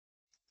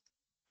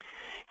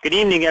Good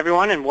evening,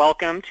 everyone, and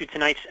welcome to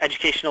tonight's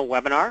educational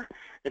webinar.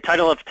 The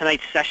title of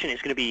tonight's session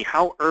is going to be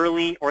How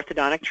Early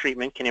Orthodontic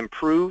Treatment Can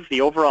Improve the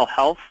Overall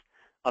Health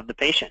of the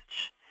Patients.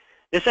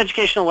 This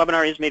educational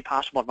webinar is made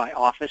possible by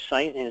Office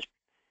Site and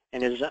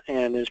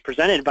is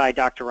presented by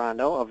Dr.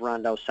 Rondeau of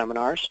Rondeau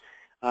Seminars.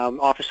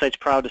 Office Site's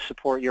proud to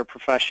support your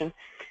profession.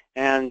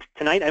 And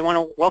tonight I want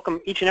to welcome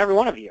each and every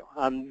one of you.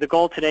 The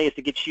goal today is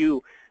to get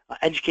you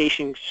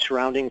education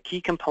surrounding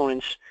key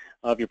components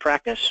of your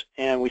practice,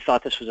 and we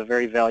thought this was a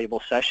very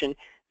valuable session,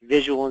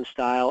 visual in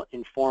style,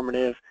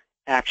 informative,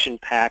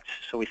 action-packed,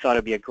 so we thought it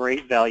would be a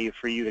great value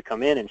for you to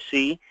come in and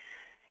see.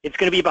 It's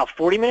going to be about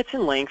 40 minutes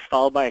in length,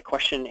 followed by a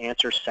question and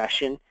answer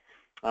session.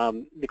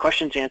 The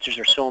questions and answers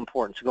are so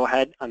important, so go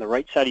ahead on the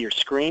right side of your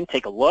screen,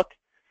 take a look.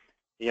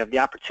 You have the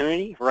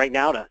opportunity right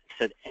now to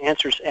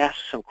ask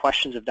some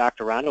questions of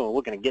Dr. Rondeau, and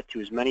we're going to get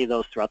to as many of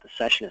those throughout the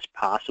session as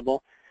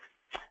possible.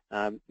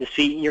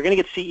 You're going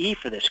to get CE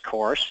for this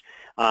course.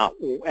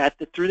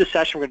 Through the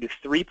session, we're going to do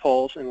 3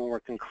 polls, and when we're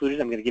concluded,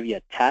 I'm going to give you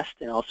a test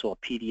and also a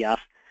PDF.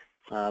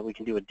 We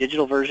can do a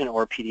digital version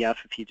or a PDF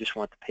if you just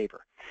want the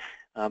paper.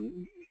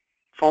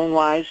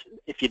 Phone-wise,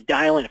 if you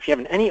dial in, if you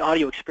have any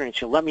audio experience,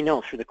 you'll let me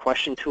know through the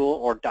question tool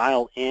or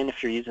dial in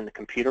if you're using the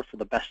computer for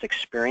the best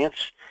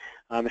experience.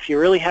 If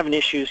you're really having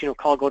issues,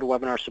 call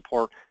GoToWebinar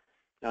support.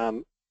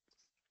 Our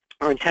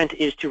intent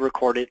is to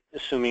record it,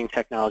 assuming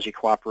technology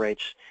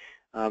cooperates.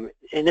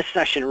 In this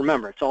session,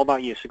 remember, it's all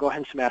about you, so go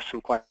ahead and ask some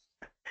questions.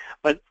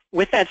 But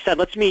with that said,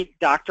 let's meet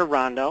Dr.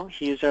 Rondeau.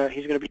 He's going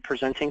to be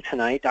presenting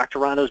tonight. Dr.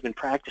 Rondeau has been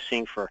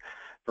practicing for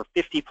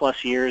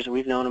 50-plus years.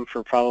 We've known him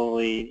for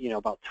probably,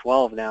 about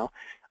 12 now.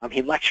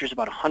 He lectures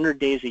about 100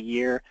 days a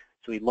year,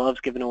 so he loves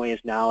giving away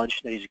his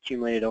knowledge that he's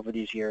accumulated over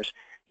these years.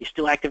 He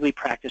still actively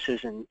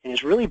practices and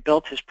has really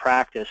built his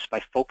practice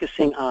by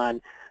focusing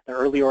on the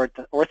early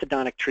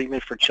orthodontic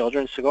treatment for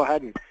children. So go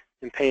ahead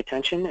and pay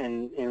attention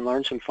and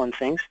learn some fun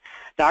things.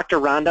 Dr.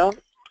 Rondeau,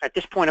 at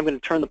this point I'm going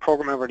to turn the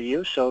program over to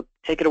you, so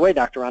take it away,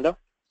 Dr. Rondeau.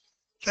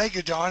 Thank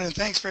you, Don, and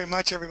thanks very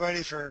much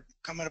everybody for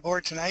coming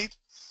aboard tonight.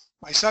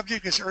 My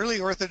subject is early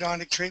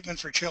orthodontic treatment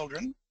for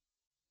children,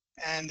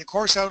 and the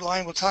course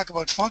outline will talk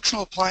about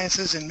functional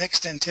appliances in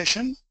mixed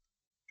dentition,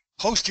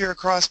 posterior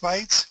cross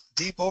bites,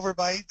 deep over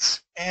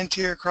bites,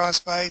 anterior cross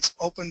bites,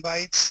 open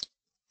bites,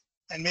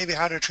 and maybe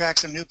how to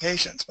attract some new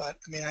patients. But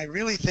I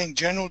really think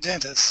general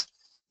dentists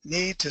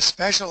need to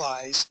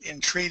specialize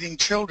in treating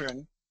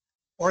children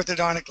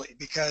orthodontically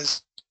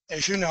because,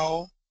 as you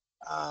know,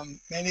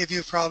 many of you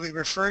have probably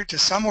referred to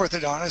some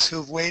orthodontists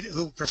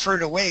who prefer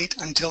to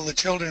wait until the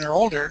children are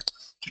older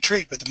to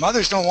treat, but the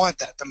mothers don't want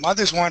that. The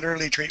mothers want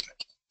early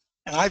treatment.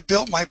 And I've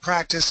built my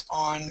practice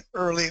on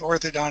early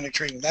orthodontic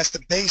treatment. That's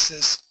the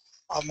basis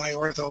of my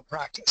ortho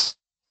practice.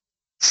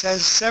 It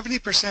says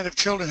 70% of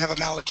children have a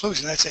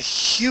malocclusion. That's a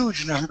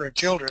huge number of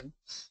children,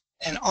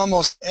 and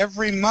almost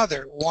every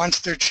mother wants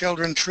their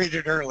children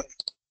treated early.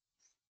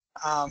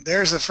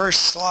 There's the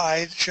first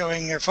slide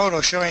showing their photo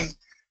showing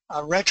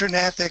a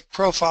retrognathic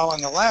profile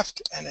on the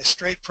left and a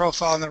straight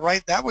profile on the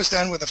right. That was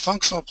done with a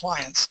functional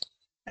appliance,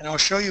 and I'll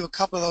show you a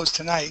couple of those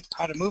tonight,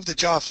 how to move the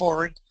jaw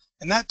forward,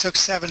 and that took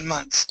 7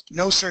 months,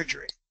 no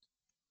surgery.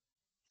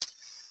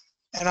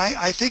 And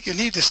I think you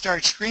need to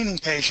start screening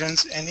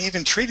patients and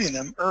even treating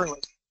them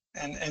early,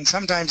 and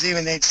sometimes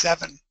even age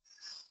 7.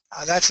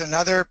 That's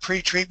another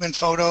pre-treatment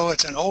photo.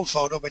 It's an old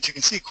photo, but you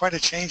can see quite a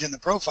change in the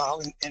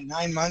profile in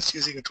 9 months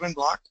using a twin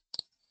block.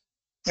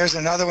 There's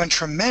another one,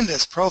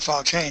 tremendous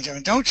profile change.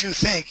 Don't you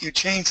think you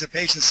change the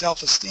patient's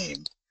self-esteem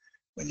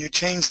when you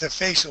change the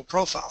facial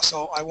profile?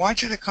 So I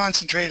want you to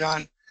concentrate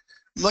on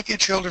looking at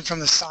children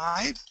from the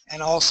side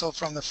and also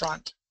from the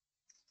front.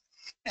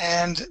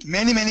 And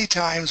many, many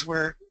times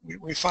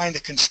we find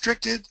a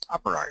constricted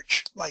upper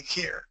arch, like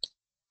here.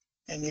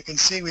 And you can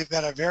see we've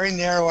got a very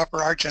narrow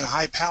upper arch and a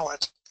high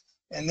palate.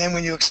 And then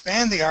when you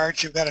expand the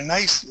arch, you've got a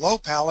nice low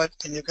palate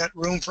and you've got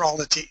room for all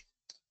the teeth.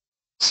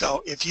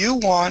 So if you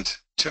want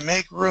to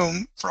make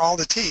room for all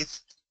the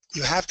teeth,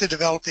 you have to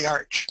develop the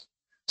arch.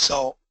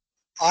 So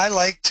I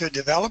like to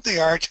develop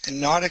the arch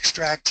and not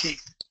extract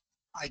teeth.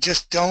 I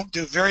just don't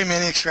do very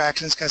many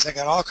extractions because I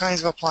got all kinds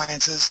of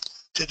appliances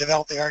to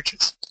develop the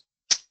arches.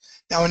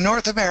 Now in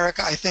North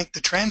America, I think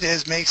the trend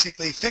is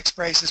basically fixed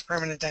braces,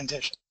 permanent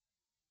dentition.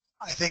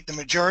 I think the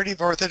majority of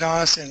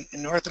orthodontists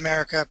in North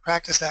America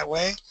practice that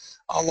way,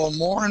 although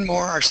more and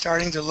more are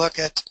starting to look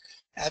at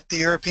the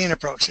European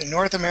approach. In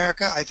North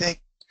America, I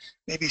think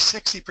maybe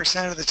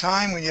 60% of the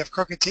time when you have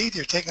crooked teeth,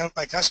 you're taken out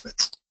by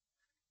cuspids.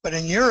 But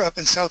in Europe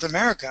and South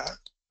America,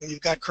 when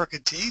you've got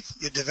crooked teeth,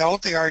 you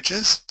develop the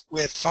arches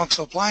with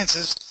functional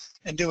appliances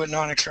and do it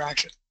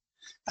non-extraction.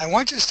 I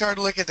want you to start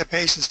looking at the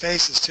patient's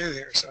faces too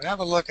here. So have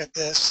a look at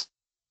this,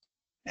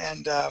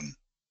 and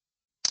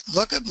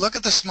look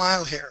at the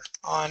smile here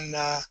on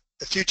the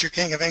future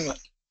King of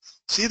England.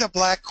 See the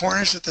black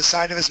corners at the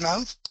side of his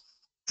mouth?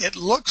 It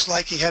looks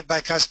like he had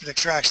bicuspid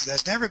extraction.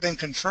 That's never been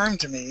confirmed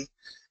to me,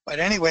 but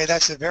anyway,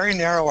 that's a very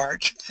narrow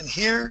arch. And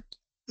here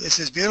is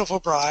his beautiful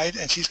bride,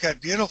 and she's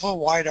got beautiful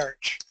wide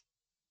arch.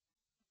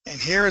 And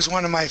here is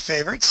one of my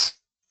favorites,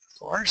 of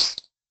course.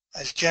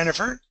 That's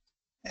Jennifer,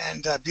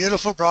 and a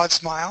beautiful broad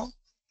smile.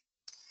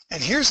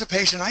 And here's the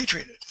patient I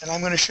treated, and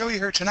I'm going to show you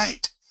her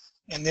tonight.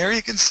 And there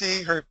you can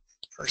see her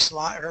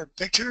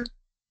picture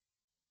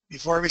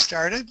before we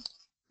started,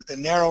 the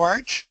narrow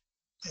arch.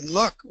 And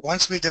look,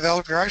 once we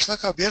developed her arch,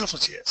 look how beautiful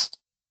she is.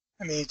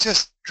 I mean,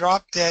 just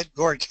drop dead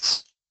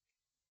gorgeous.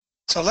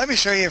 So let me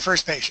show you your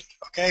first patient.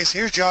 Okay, so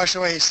here's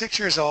Joshua, he's 6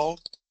 years old.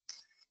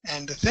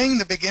 And the thing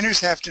the beginners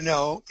have to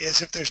know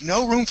is if there's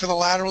no room for the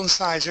lateral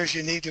incisors,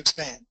 you need to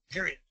expand,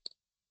 period.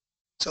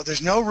 So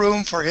there's no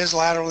room for his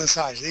lateral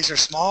incisors. These are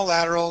small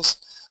laterals.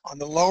 On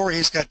the lower,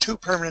 he's got 2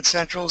 permanent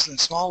centrals and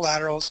small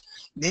laterals.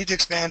 Need to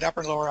expand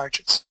upper and lower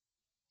arches.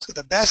 So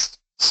the best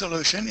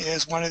solution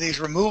is one of these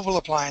removable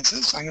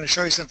appliances. I'm going to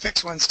show you some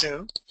fixed ones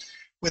too,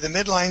 with a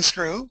midline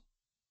screw.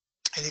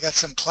 And you got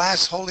some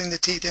clasps holding the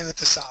teeth in at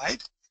the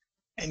side.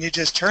 And you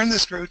just turn the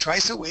screw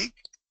twice a week,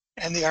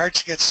 and the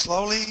arch gets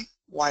slowly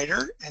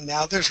wider, and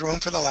now there's room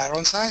for the lateral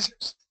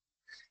incisors.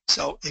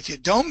 So if you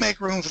don't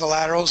make room for the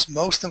laterals,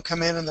 most of them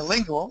come in the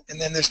lingual,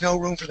 and then there's no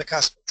room for the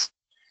cuspids.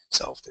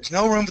 So if there's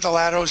no room for the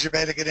laterals, you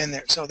better get in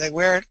there. So they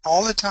wear it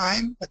all the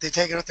time, but they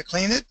take it out to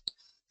clean it.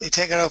 They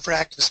take it out for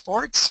active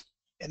sports,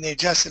 and they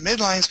adjust the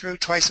midline screw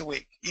twice a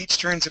week. Each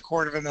turns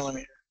 1/4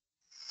 millimeter.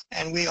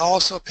 And we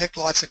also pick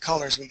lots of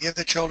colors. We give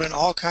the children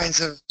all kinds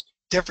of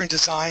different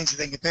designs so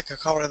they can pick a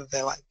color that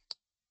they like.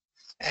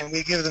 And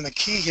we give them a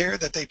key here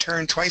that they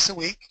turn twice a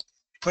week.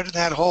 Put it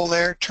in that hole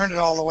there, turn it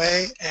all the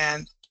way,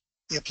 and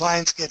the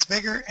appliance gets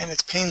bigger and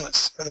it's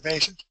painless for the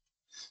patient.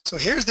 So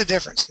here's the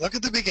difference. Look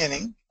at the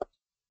beginning,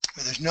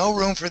 where there's no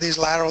room for these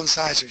lateral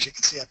incisors you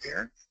can see up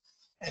here.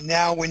 And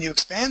now when you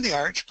expand the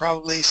arch,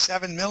 probably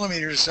 7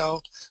 millimeters or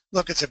so,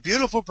 look, it's a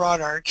beautiful broad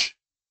arch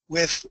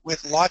with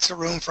lots of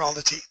room for all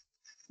the teeth.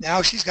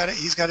 Now he's got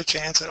a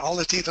chance that all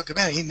the teeth will come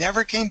in. He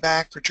never came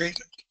back for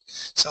treatment.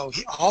 So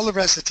all the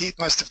rest of the teeth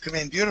must have come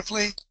in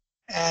beautifully,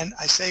 and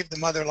I saved the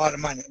mother a lot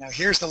of money. Now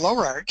here's the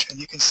lower arch, and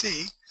you can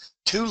see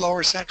 2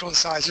 lower central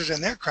incisors,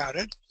 and they're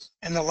crowded,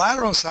 and the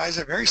lateral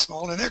incisors are very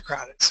small, and they're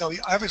crowded. So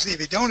obviously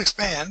if you don't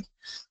expand,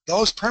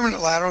 those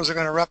permanent laterals are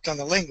going to erupt on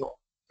the lingual,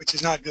 which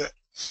is not good.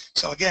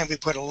 So again, we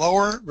put a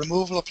lower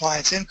removable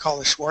appliance in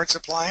called the Schwartz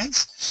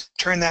appliance,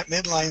 turn that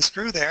midline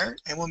screw there,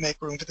 and we'll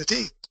make room for the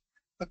teeth.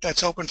 Look,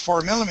 that's open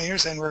 4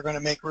 millimeters, and we're going to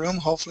make room,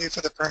 hopefully,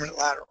 for the permanent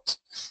laterals.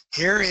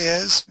 Here he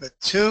is with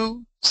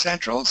 2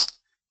 centrals.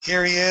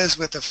 Here he is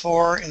with the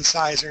 4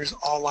 incisors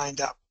all lined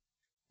up.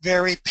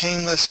 Very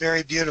painless,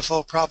 very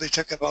beautiful, probably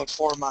took about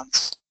 4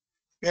 months.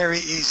 Very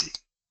easy.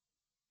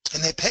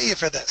 And they pay you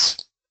for this.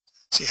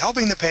 So you're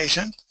helping the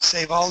patient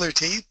save all their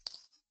teeth,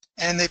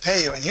 and they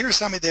pay you. And here's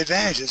some of the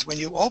advantages. When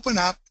you open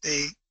up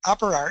the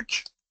upper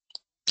arch,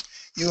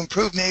 you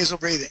improve nasal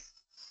breathing.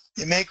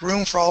 You make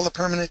room for all the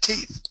permanent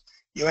teeth.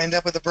 You end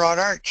up with a broad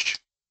arch.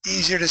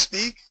 Easier to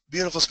speak,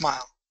 beautiful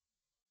smile.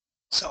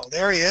 So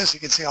there he is. You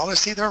can see all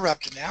his teeth are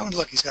erupted now. And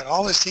look, he's got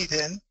all his teeth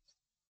in,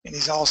 and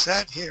he's all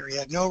set here. He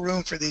had no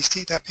room for these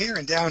teeth up here,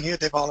 and down here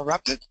they've all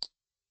erupted.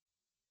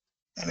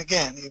 And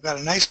again, you've got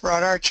a nice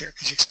broad arch here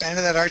because you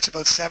expanded that arch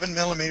about 7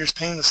 millimeters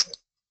painlessly.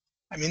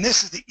 I mean,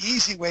 this is the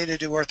easy way to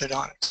do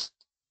orthodontics.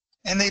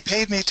 And they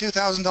paid me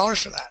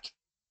 $2,000 for that.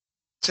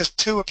 Just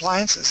 2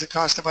 appliances that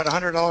cost about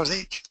 $100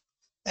 each.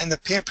 And the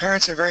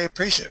parents are very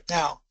appreciative.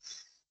 Now,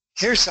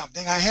 here's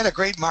something. I had a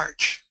great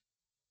March.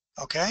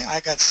 Okay, I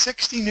got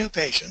 60 new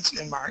patients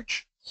in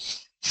March.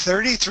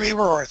 33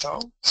 were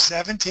ortho,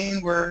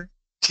 17 were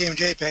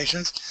TMJ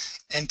patients,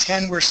 and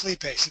 10 were sleep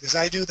patients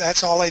because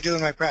that's all I do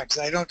in my practice.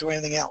 I don't do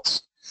anything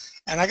else.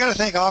 And I got to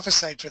thank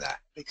OfficeSite for that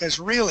because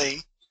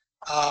really,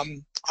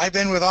 I've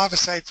been with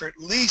OfficeSite for at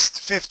least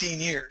 15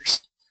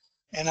 years,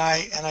 and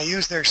I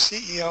use their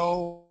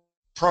CEO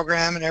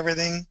program and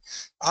everything,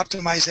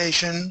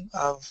 optimization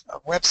of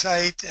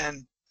website,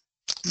 and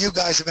you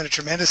guys have been a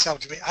tremendous help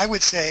to me. I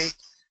would say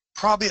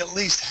probably at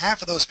least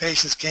half of those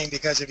patients came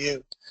because of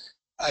you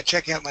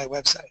checking out my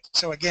website.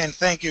 So again,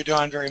 thank you,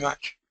 Don, very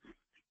much.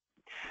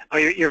 Oh,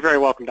 you're very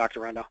welcome,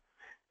 Dr. Rondeau.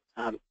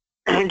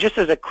 Just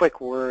as a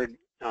quick word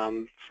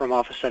from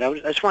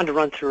OfficeSite, I just wanted to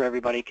run through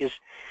everybody because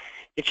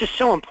it's just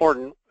so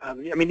important. I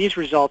mean, these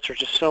results are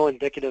just so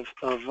indicative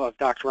of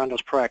Dr.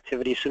 Rondeau's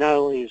proactivity. So not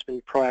only has he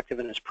been proactive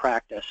in his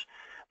practice,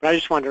 but I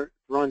just wanted to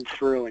run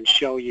through and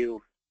show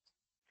you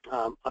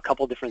a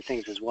couple different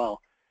things as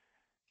well.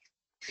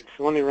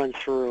 So let me run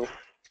through.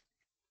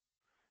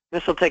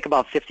 This will take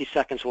about 50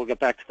 seconds. We'll get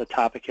back to the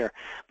topic here.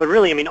 But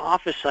really, I mean,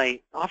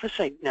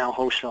 OfficeSite now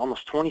hosts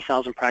almost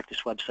 20,000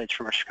 practice websites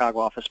from our Chicago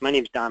office. My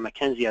name is Don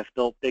McKenzie. I've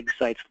built big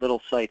sites,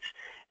 little sites,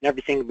 and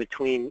everything in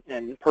between,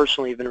 and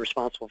personally been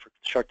responsible for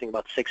constructing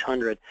about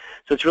 600.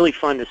 So it's really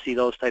fun to see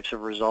those types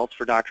of results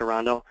for Dr.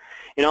 Rondeau.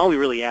 And all we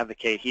really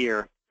advocate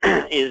here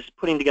is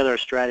putting together a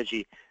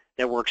strategy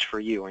that works for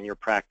you and your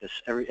practice.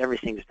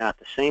 Everything's not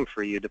the same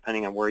for you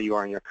depending on where you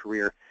are in your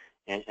career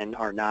and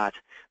are not.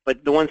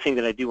 But the one thing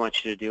that I do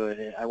want you to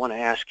do, I want to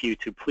ask you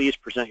to please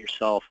present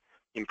yourself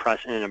in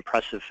an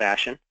impressive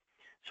fashion.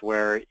 It's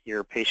where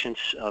your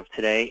patients of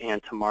today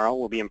and tomorrow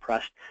will be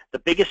impressed. The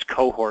biggest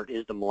cohort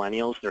is the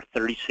millennials. They're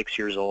 36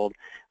 years old.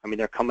 I mean,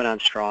 they're coming on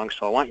strong,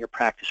 so I want your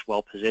practice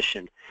well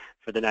positioned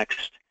for the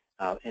next,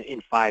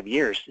 in 5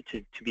 years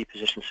to be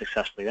positioned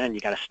successfully. Then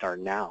you got to start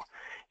now.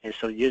 And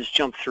so you just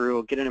jump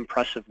through, get an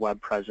impressive web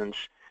presence,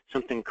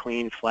 something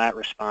clean, flat,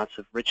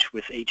 responsive, rich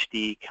with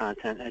HD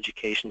content,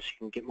 education, so you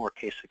can get more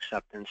case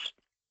acceptance.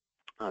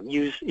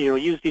 Use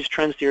these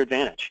trends to your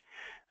advantage.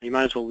 You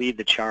might as well lead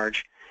the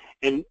charge.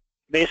 And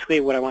basically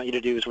what I want you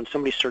to do is when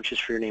somebody searches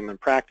for your name in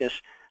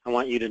practice, I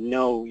want you to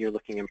know you're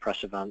looking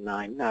impressive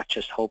online, not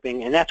just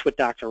hoping. And that's what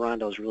Dr.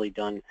 Rondeau has really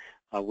done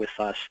with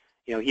us.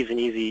 You know, he's an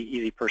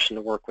easy person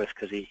to work with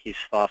because he's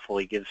thoughtful.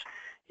 He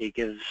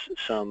gives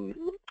some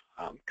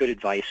good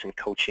advice and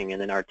coaching,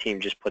 and then our team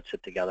just puts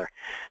it together.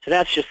 So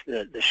that's just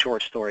the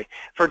short story.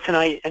 For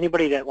tonight,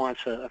 anybody that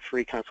wants a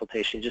free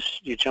consultation,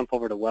 you jump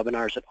over to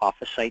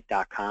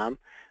webinars@officesite.com,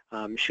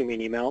 shoot me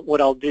an email.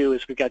 What I'll do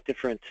is we've got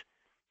different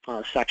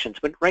sections,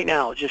 but right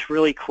now, just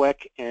really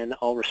quick, and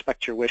I'll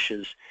respect your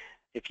wishes.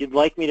 If you'd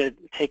like me to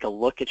take a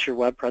look at your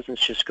web presence,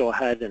 just go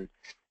ahead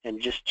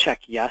and just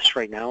check yes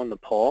right now in the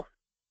poll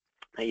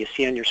that you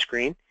see on your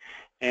screen.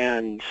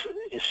 And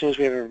as soon as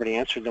we have everybody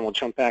answered, then we'll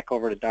jump back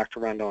over to Dr.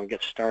 Rondeau and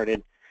get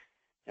started.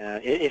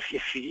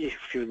 If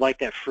you would like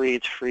that free,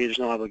 it's free. There's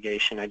no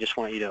obligation. I just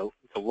want you to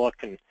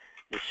look and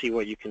see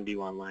what you can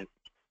do online.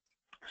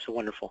 So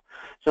wonderful.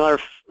 So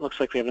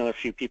looks like we have another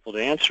few people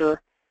to answer,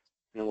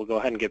 and then we'll go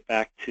ahead and get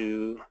back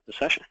to the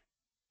session.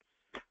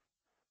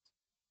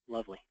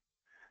 Lovely.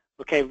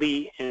 Okay,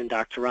 Lee and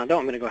Dr. Rondeau,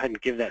 I'm going to go ahead and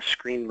give that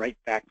screen right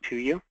back to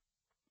you.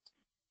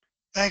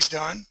 Thanks,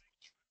 Don.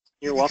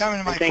 You're welcome.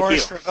 welcome. You've been coming to my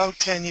course for about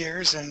 10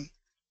 years, and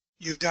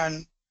you've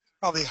done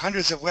probably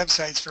hundreds of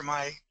websites for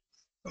my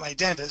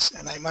dentist,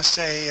 and I must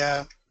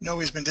say,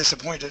 nobody's been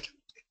disappointed.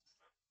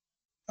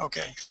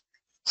 Okay,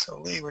 so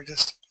Lee, we're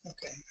just,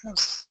 okay.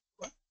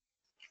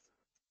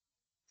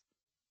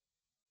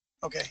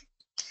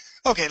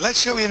 Okay,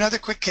 let's show you another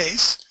quick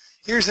case.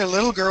 Here's a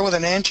little girl with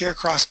an anterior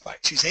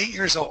crossbite. She's 8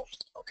 years old,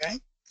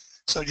 okay?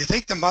 So do you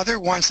think the mother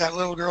wants that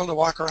little girl to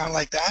walk around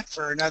like that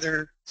for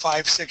another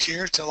 5-6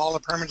 years till all the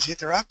permanent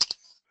teeth are up?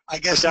 I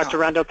guess Dr.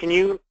 Rondeau, can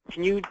you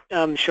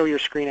show your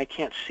screen? I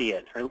can't see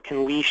it. Or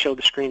can Lee show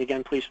the screen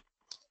again, please?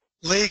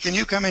 Lee, can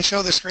you come and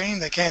show the screen?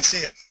 They can't see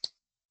it.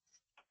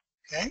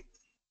 Okay.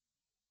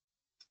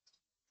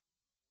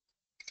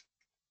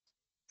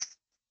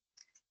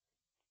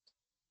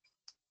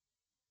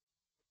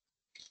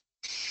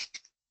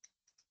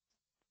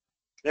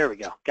 There we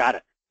go. Got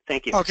it.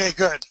 Thank you. Okay,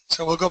 good.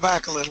 So we'll go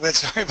back a little bit.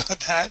 Sorry about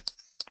that.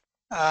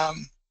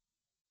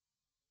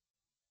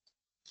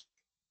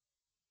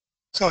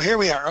 So here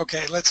we are.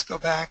 Okay, let's go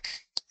back.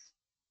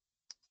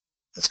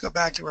 Let's go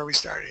back to where we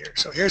started here.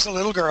 So here's a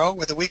little girl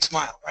with a weak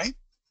smile, right?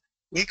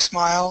 Weak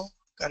smile,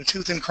 got a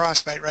tooth and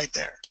crossbite right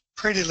there.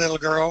 Pretty little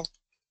girl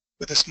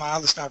with a smile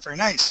that's not very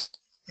nice.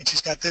 And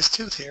she's got this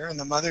tooth here, and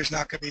the mother's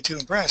not going to be too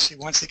impressed. She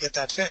wants to get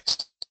that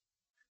fixed.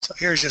 So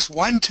here's just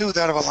one tooth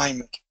out of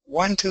alignment.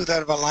 One tooth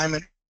out of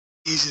alignment,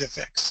 easy to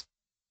fix.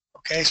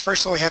 Okay, so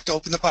first of all, we have to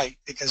open the bite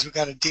because we've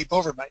got a deep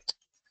overbite.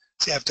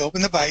 So you have to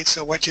open the bite.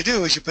 So what you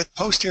do is you put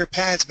posterior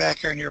pads back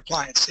here in your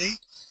appliance. See?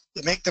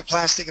 You make the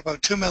plastic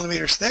about 2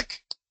 millimeters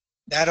thick.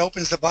 That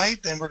opens the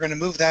bite. Then we're going to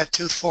move that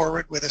tooth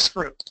forward with a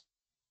screw.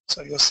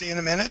 So you'll see in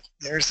a minute,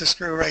 there's the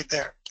screw right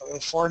there. A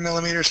little 4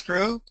 millimeter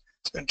screw.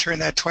 It's going to turn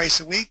that twice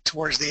a week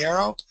towards the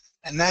arrow.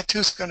 And that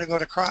tooth's going to go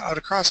out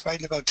of crossbite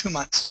in about 2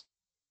 months.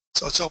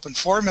 So it's open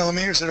 4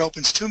 millimeters. It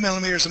opens 2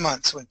 millimeters a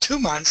month. So in 2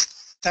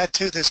 months, that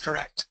tooth is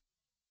correct.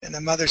 And the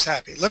mother's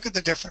happy. Look at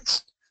the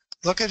difference.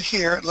 Look at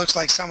here. It looks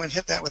like someone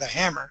hit that with a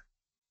hammer.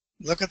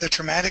 Look at the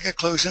traumatic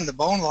occlusion, the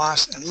bone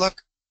loss, and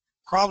look,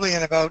 probably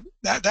in about,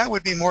 that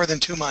would be more than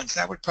 2 months.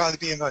 That would probably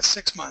be about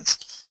 6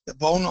 months. The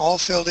bone all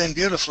filled in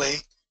beautifully,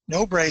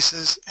 no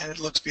braces, and it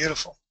looks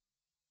beautiful.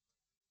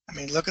 I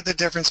mean, look at the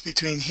difference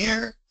between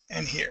here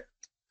and here.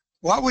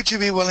 What would you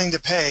be willing to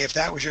pay if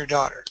that was your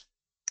daughter?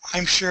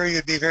 I'm sure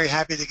you'd be very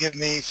happy to give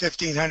me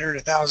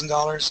 $1,500,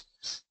 $1,000,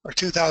 or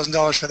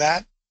 $2,000 for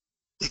that,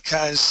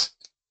 because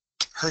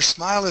her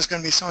smile is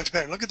going to be so much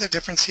better. Look at the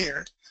difference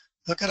here.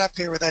 Look at up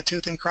here with that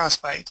tooth and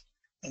crossbite,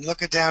 and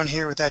look at down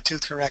here with that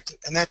tooth corrected.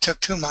 And that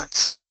took 2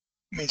 months.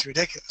 I mean, it's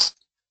ridiculous.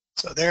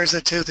 So there's the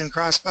tooth and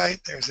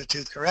crossbite. There's the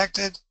tooth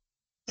corrected.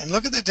 And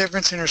look at the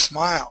difference in her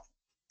smile.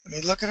 I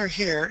mean, look at her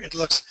here. It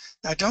looks,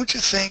 now don't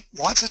you think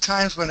lots of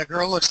times when a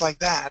girl looks like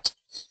that,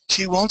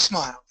 she won't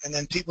smile, and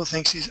then people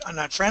think she's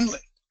not friendly.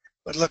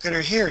 But look at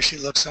her here. She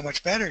looks so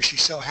much better.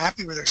 She's so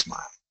happy with her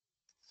smile.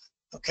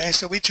 Okay,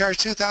 so we charge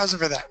 $2,000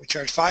 for that. We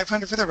charge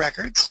 $500 for the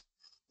records.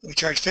 We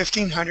charge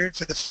 $1,500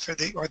 for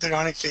the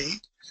orthodontic fee.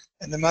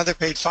 And the mother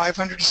paid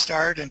 $500 to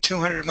start and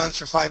 $200 a month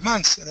for 5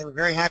 months. And they were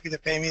very happy to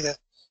pay me the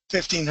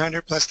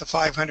 $1,500 plus the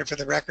 $500 for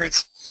the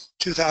records,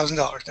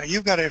 $2,000. Now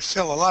you've got to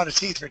fill a lot of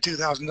teeth for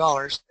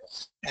 $2,000.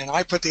 And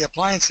I put the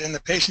appliance in. The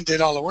patient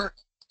did all the work.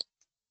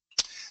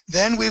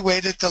 Then we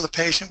waited till the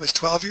patient was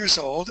 12 years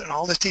old and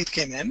all the teeth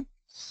came in.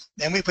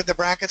 Then we put the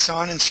brackets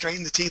on and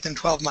straighten the teeth in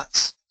 12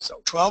 months.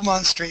 So 12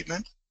 months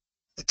treatment,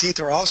 the teeth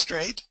are all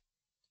straight,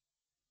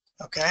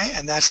 okay,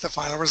 and that's the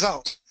final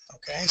result.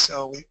 Okay,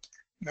 so we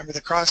remember the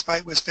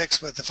crossbite was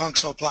fixed with the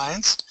functional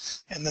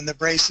appliance, and then the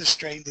braces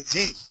straightened the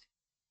teeth.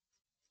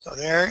 So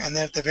there, and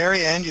then at the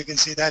very end, you can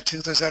see that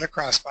tooth was at a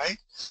crossbite,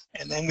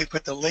 and then we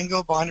put the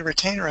lingo bonded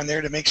retainer on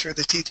there to make sure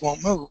the teeth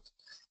won't move.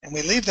 And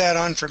we leave that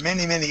on for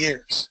many, many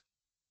years.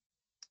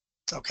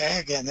 Okay,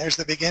 again, there's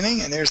the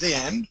beginning and there's the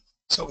end.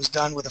 So it was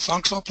done with a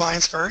functional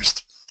appliance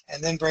first,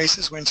 and then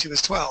braces when she was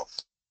 12.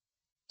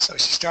 So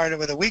she started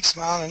with a weak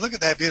smile, and look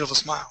at that beautiful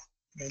smile.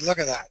 I mean, look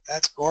at that.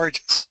 That's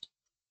gorgeous.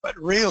 But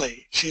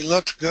really, she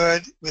looked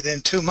good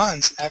within 2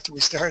 months after we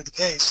started the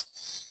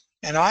case.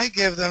 And I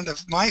give them,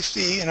 my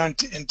fee in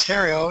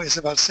Ontario is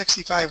about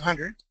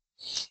 $6,500.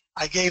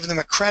 I gave them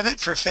a credit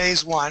for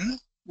phase 1,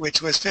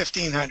 which was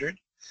 $1,500.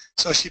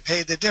 So she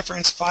paid the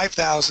difference,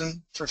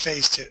 $5,000 for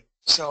phase 2.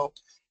 So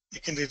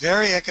it can be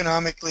very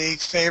economically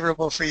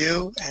favorable for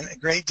you and a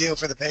great deal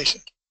for the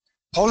patient.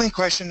 Polling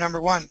question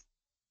number 1.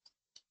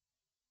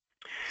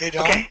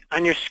 Okay,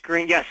 on your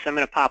screen, yes, I'm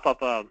going to pop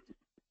up a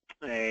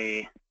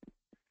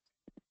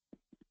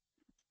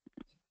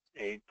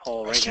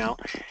poll right now.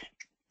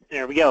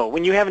 There we go.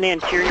 When you have an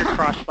anterior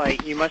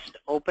crossbite, you must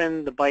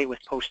open the bite with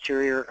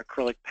posterior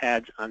acrylic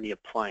pads on the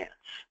appliance.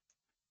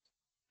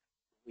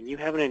 When you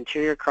have an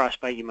anterior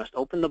crossbite, you must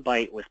open the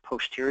bite with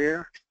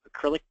posterior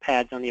acrylic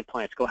pads on the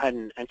appliance. Go ahead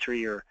and enter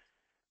your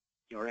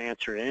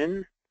answer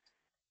in.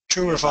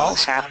 True or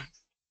false?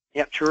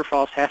 Yep, true or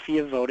false. Half of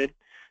you voted.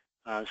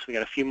 So we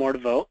got a few more to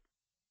vote.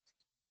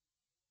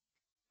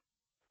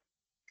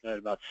 Got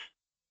about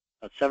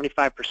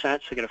 75%. So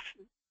we got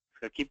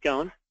to keep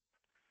going.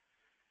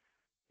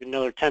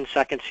 Another 10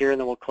 seconds here,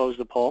 and then we'll close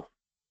the poll.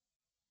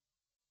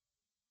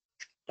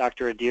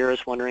 Dr. Adair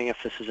is wondering if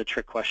this is a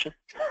trick question.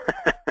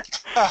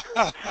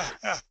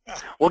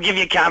 We'll give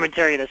you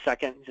commentary in a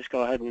second. Just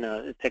go ahead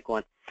and pick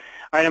one.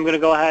 All right, I'm going to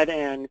go ahead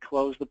and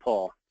close the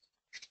poll.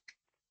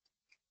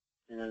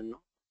 And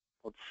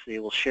let's see,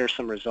 we'll share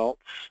some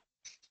results.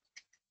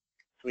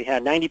 So we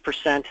had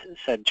 90%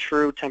 said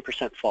true,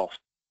 10% false.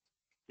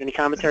 Any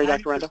commentary,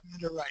 Dr. Rondeau?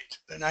 Right.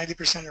 The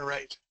 90% are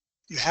right.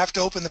 You have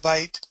to open the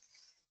bite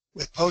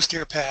with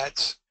posterior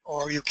pads,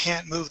 or you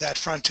can't move that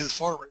front tooth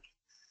forward.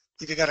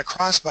 If you got a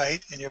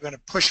crossbite and you're going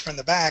to push from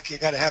the back, you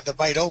got to have the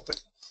bite open.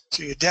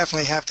 So you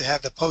definitely have to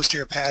have the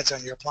posterior pads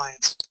on your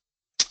appliance,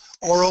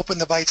 or open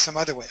the bite some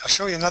other way. I'll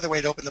show you another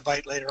way to open the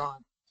bite later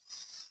on.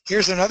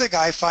 Here's another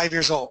guy, 5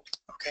 years old.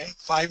 Okay,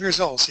 5 years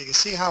old. So you can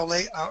see how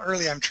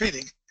early I'm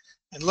treating,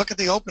 and look at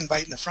the open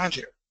bite in the front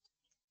here.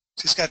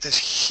 He's got this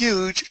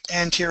huge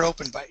anterior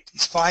open bite.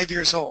 He's 5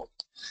 years old.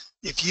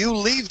 If you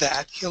leave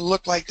that, he'll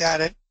look like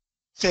that at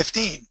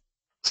 15.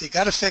 So you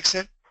got to fix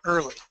it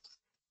early.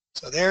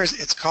 So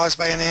it's caused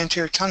by an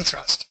anterior tongue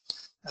thrust.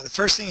 Now the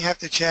first thing you have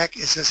to check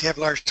is, does he have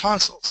large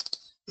tonsils?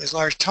 If he has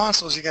large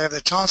tonsils, you got to have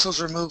the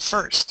tonsils removed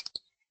first.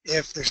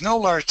 If there's no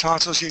large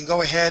tonsils, you can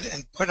go ahead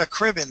and put a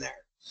crib in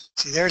there.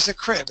 See, there's a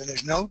crib, and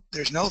there's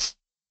no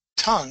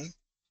tongue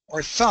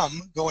or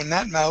thumb go in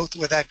that mouth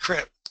with that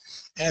crib.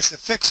 And it's a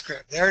fixed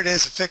crib. There it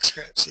is, a fixed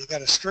crib. So you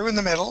got a screw in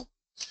the middle,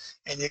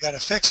 and you got a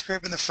fixed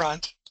crib in the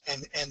front,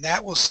 and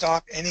that will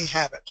stop any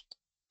habit.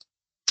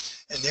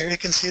 And there you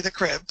can see the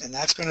crib, and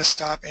that's going to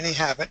stop any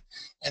habit.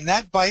 And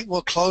that bite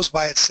will close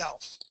by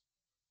itself.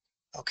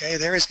 Okay,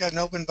 there he's got an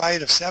open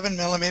bite of 7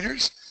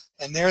 millimeters,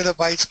 and there the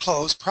bite's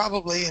closed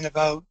probably in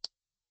about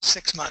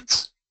 6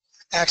 months.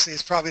 Actually,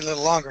 it's probably a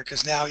little longer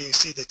because now you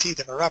see the teeth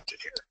have erupted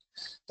here.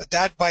 But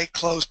that bite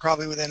closed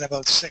probably within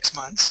about 6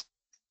 months.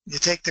 You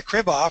take the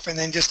crib off and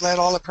then just let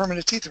all the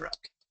permanent teeth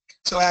erupt.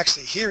 So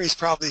actually, here he's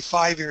probably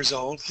 5 years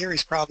old. Here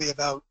he's probably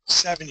about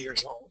 7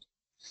 years old.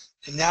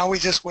 And now we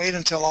just wait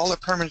until all the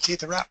permanent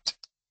teeth erupt.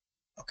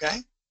 Okay?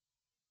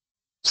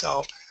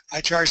 So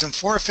I charge them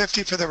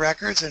 $450 for the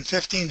records and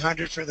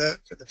 $1,500 for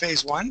the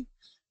phase 1,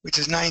 which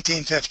is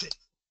 $1,950.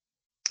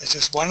 It's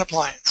just one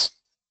appliance.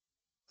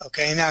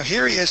 Okay, now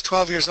here he is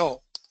 12 years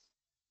old.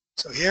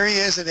 So here he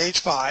is at age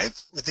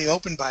 5 with the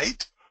open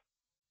bite,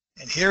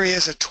 and here he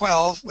is at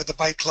 12 with the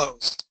bite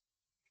closed.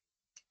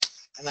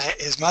 And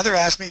his mother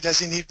asked me, does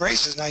he need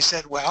braces? And I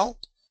said, well,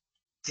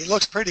 he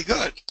looks pretty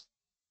good.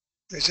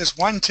 There's just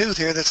one tooth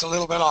here that's a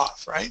little bit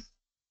off, right?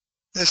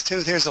 This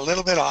tooth here is a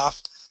little bit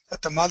off,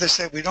 but the mother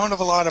said, we don't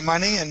have a lot of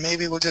money and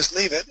maybe we'll just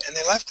leave it, and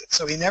they left it.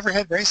 So he never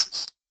had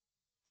braces.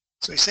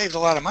 So he saved a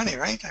lot of money,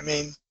 right? I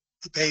mean,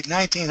 he paid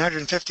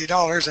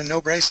 $1,950 and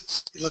no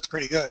braces. He looks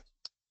pretty good.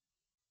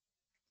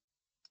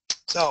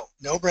 So,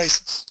 no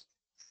braces.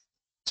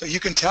 So you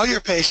can tell your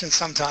patients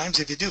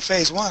sometimes, if you do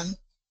phase 1,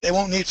 they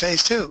won't need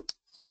phase 2.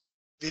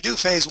 If you do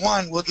phase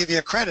 1, we'll give you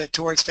a credit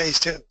towards phase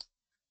 2.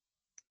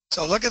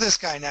 So look at this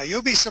guy now.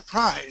 You'll be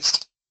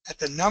surprised at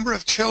the number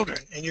of children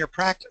in your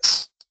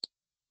practice.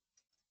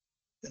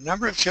 The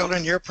number of children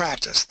in your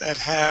practice that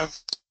have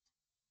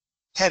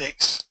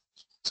headaches.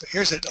 So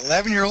here's an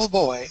 11-year-old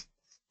boy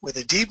with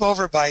a deep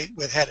overbite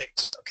with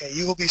headaches. Okay,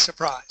 you will be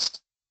surprised.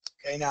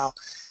 Okay, now,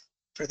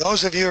 For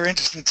those of you who are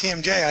interested in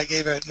TMJ, I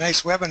gave a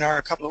nice webinar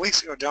a couple of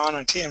weeks ago, Don,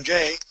 on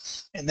TMJ,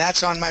 and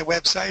that's on my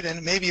website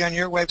and maybe on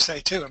your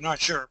website too, I'm not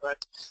sure,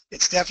 but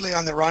it's definitely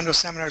on the Rondeau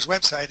Seminars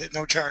website at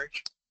no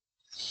charge.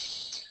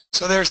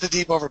 So there's the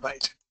deep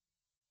overbite.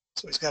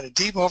 So he's got a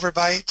deep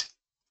overbite,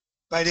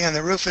 biting on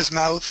the roof of his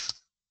mouth,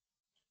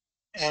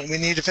 and we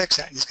need to fix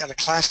that. He's got a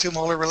class 2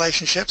 molar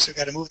relationship, so we've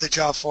got to move the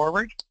jaw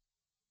forward,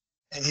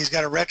 and he's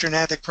got a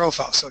retrognathic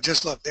profile. So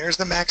just look, there's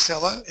the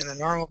maxilla in a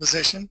normal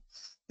position.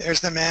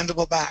 There's the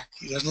mandible back.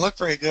 He doesn't look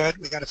very good.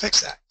 We got to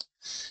fix that.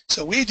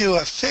 So we do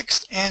a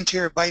fixed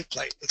anterior bite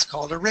plate. It's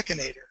called a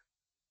ricinator.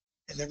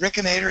 And the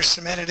ricinator is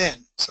cemented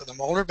in. So the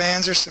molar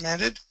bands are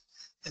cemented,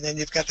 and then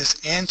you've got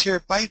this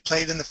anterior bite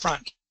plate in the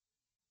front.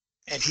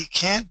 And he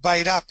can't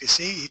bite up, you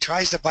see. He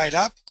tries to bite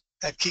up.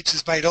 That keeps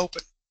his bite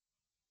open.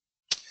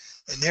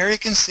 And there you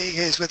can see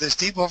he's with his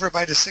deep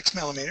overbite of 6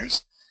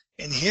 millimeters.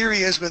 And here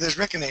he is with his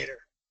ricinator,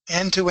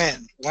 end to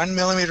end, 1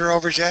 millimeter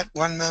overjet,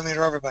 1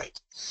 millimeter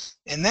overbite.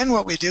 And then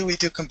what we do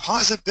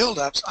composite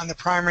buildups on the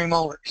primary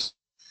molars.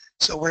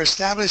 So we're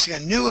establishing a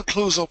new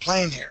occlusal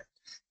plane here.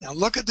 Now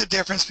look at the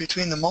difference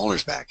between the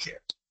molars back here.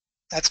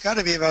 That's got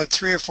to be about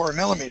 3 or 4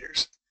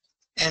 millimeters.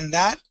 And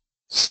that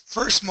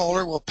first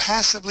molar will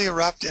passively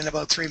erupt in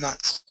about 3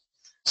 months.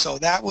 So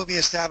that will be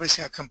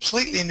establishing a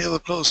completely new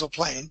occlusal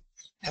plane.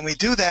 And we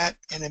do that,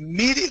 and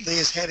immediately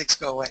his headaches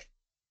go away.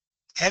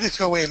 Headaches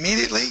go away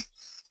immediately,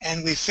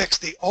 and we fix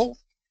the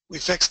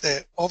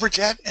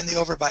overjet and the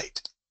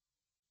overbite.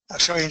 I'll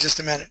show you in just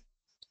a minute.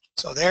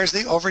 So there's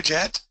the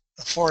overjet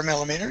of 4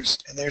 millimeters,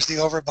 and there's the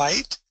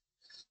overbite.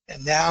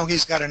 And now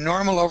he's got a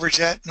normal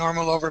overjet,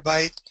 normal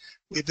overbite.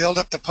 We build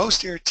up the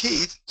posterior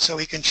teeth so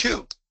he can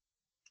chew.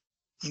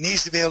 He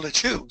needs to be able to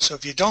chew. So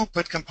if you don't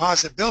put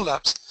composite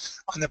buildups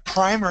on the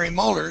primary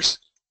molars,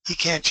 he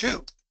can't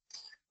chew.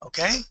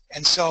 Okay?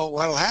 And so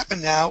what will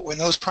happen now, when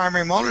those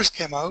primary molars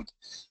come out,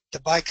 the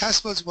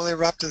bicuspids will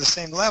erupt to the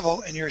same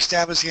level, and you're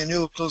establishing a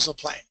new occlusal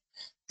plane.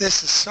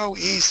 This is so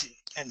easy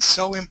and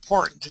so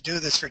important to do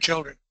this for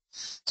children.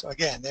 So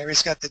again, there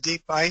he's got the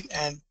deep bite,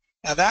 and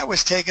now that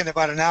was taken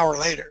about an hour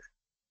later.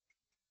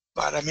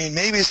 But I mean,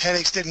 maybe his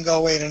headaches didn't go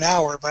away in an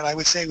hour, but I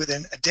would say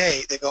within a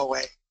day they go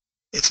away.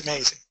 It's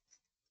amazing.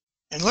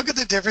 And look at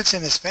the difference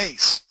in his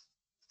face.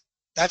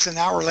 That's an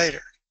hour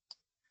later.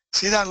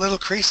 See that little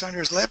crease under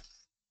his lip?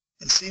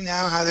 And see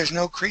now how there's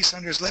no crease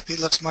under his lip? He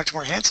looks much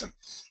more handsome.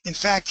 In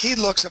fact, he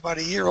looks about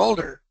a year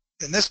older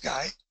than this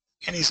guy,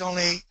 and he's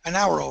only an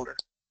hour older.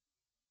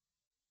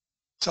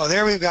 So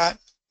there we've got,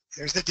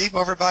 there's the deep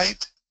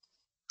overbite,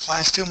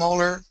 class 2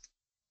 molar,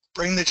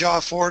 bring the jaw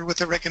forward with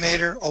the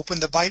ricinator, open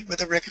the bite with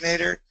the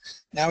ricinator.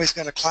 Now he's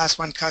got a class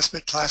 1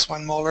 cuspid, class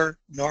 1 molar,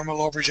 normal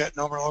overjet,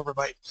 normal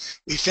overbite.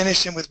 We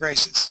finished him with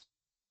braces.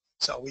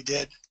 So we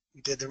did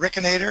the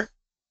ricinator,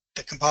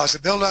 the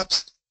composite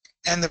buildups,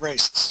 and the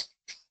braces.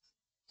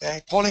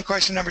 Okay, polling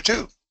question number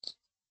 2.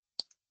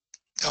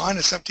 Don,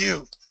 it's up to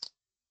you.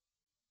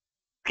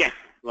 Okay,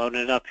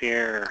 loading it up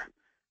here.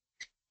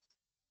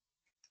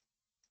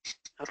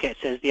 Okay, it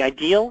says the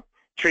ideal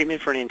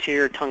treatment for an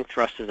anterior tongue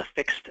thrust is a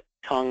fixed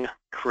tongue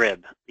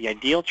crib. The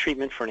ideal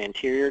treatment for an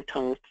anterior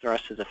tongue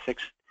thrust is a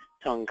fixed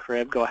tongue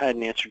crib. Go ahead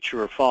and answer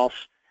true or false.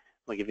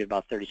 We'll give you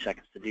about 30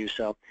 seconds to do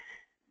so.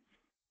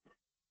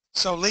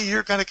 So Lee,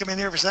 you're going to come in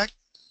here for a sec?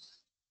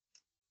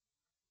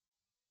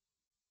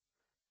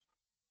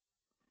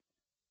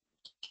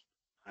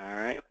 All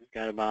right, we've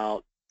got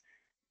about,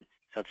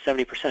 so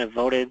 70% have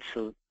voted,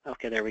 so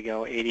okay, there we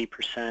go,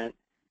 80%,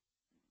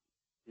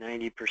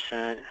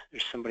 90%.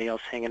 There's somebody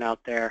else hanging out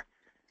there.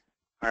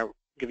 All right, we'll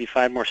give you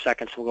 5 more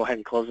seconds, we'll go ahead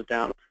and close it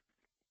down.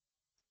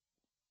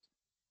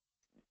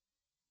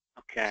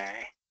 Okay.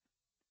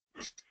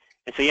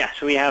 And so yeah,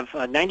 so we have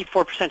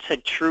 94%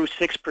 said true,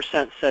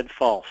 6% said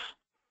false.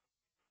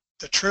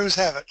 The trues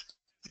have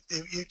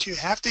it. You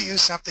have to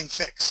use something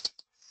fixed.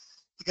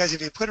 Because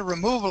if you put a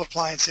removable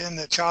appliance in,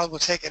 the child will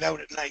take it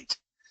out at night.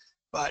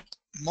 But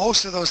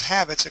most of those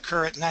habits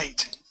occur at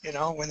night, you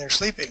know, when they're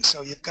sleeping.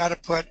 So you've got to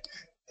put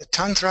the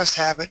tongue thrust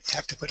habit, you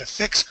have to put a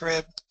fixed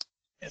crib.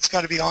 It's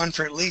got to be on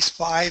for at least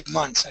 5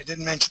 months. I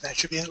didn't mention that. It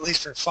should be at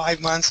least for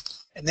 5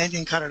 months, and then you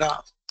can cut it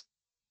off.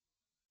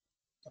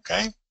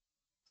 Okay?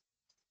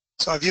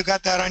 So have you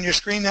got that on your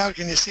screen now?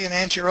 Can you see an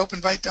anterior open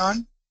bite,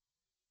 Don?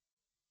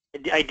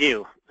 I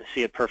do. I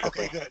see it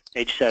perfectly. Okay, good.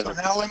 Age 7.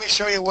 So now let me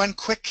show you one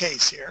quick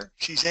case here.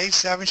 She's age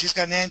 7. She's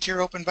got an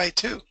anterior open bite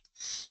too.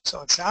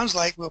 So it sounds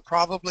like we'll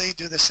probably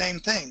do the same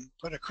thing,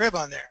 put a crib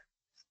on there.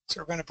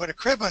 So we're going to put a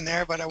crib on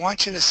there, but I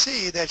want you to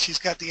see that she's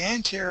got the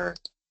anterior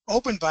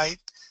open bite,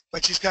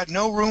 but she's got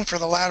no room for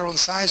the lateral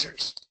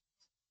incisors.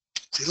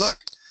 See, look,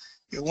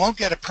 you won't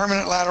get a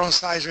permanent lateral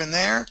incisor in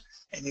there,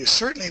 and you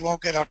certainly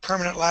won't get a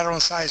permanent lateral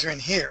incisor in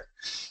here.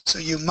 So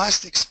you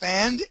must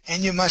expand,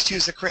 and you must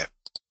use a crib.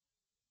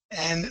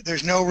 And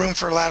there's no room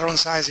for a lateral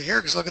incisor here,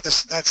 because look at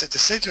this, that's a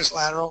deciduous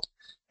lateral,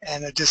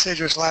 and a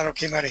deciduous lateral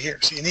came out of here.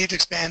 So you need to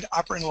expand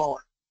upper and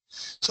lower.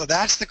 So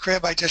that's the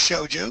crib I just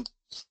showed you.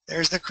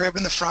 There's the crib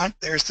in the front,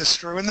 there's the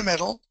screw in the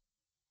middle.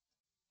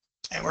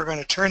 And we're going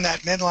to turn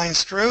that midline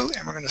screw,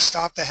 and we're going to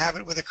stop the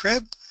habit with a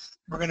crib.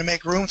 We're going to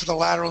make room for the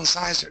lateral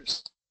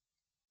incisors.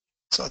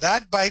 So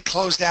that bite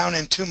closed down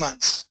in 2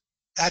 months.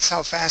 That's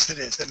how fast it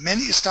is. The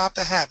minute you stop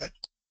the habit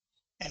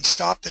and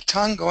stop the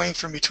tongue going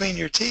from between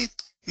your teeth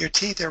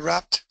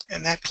erupt,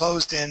 and that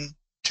closed in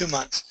 2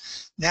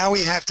 months. Now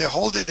we have to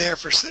hold it there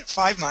for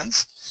 5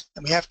 months,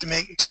 and we have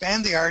to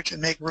expand the arch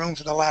and make room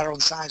for the lateral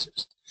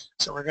incisors.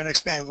 So we're going to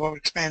expand. We'll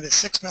expand it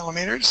 6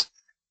 millimeters.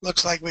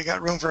 Looks like we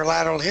got room for a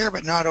lateral here,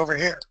 but not over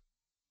here.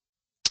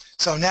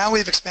 So now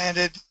we've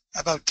expanded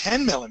about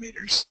 10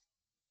 millimeters.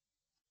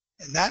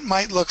 And that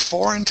might look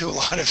foreign to a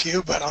lot of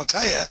you, but I'll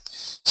tell you,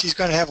 she's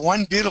going to have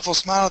one beautiful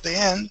smile at the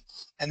end,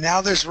 and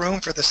now there's room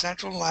for the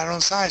central and lateral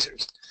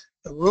incisors.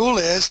 The rule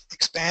is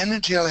expand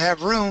until you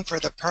have room for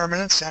the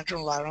permanent central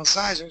and lateral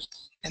incisors,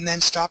 and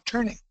then stop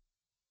turning.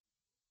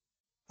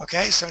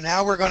 Okay, so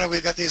now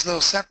we've got these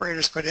little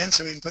separators put in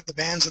so we can put the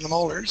bands in the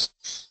molars,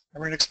 and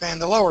we're going to expand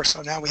the lower.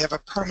 So now we have a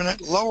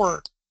permanent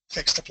lower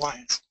fixed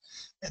appliance.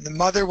 And the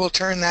mother will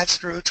turn that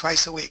screw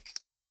twice a week.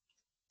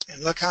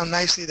 And look how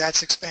nicely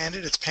that's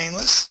expanded. It's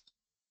painless.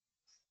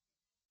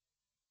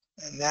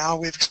 And now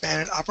we've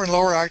expanded upper and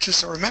lower arches.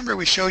 So remember,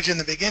 we showed you in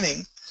the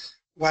beginning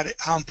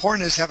how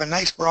important it is to have a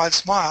nice broad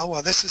smile.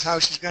 Well, this is how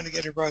she's going to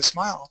get her broad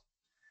smile,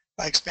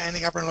 by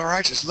expanding upper and lower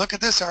arches. Look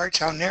at this arch,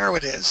 how narrow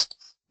it is.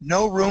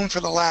 No room for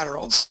the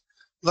laterals.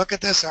 Look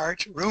at this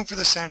arch, room for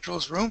the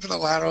centrals, room for the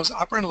laterals,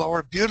 upper and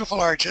lower, beautiful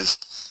arches.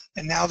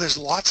 And now there's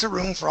lots of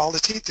room for all the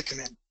teeth to come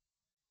in.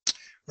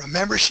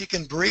 Remember, she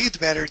can breathe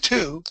better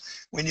too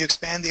when you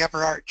expand the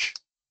upper arch.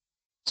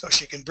 So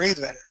she can breathe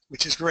better,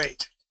 which is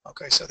great.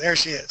 Okay, so there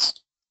she is.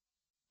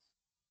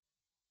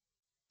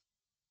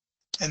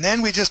 And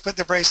then we just put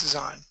the braces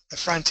on, the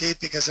front teeth,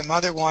 because the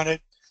mother wanted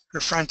her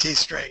front teeth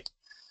straight.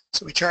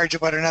 So we charge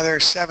about another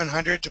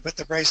 $700 to put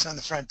the brace on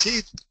the front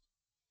teeth.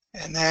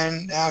 And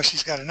then now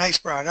she's got a nice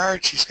broad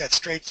arch, she's got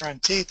straight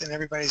front teeth, and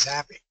everybody's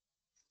happy.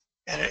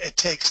 And it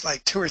takes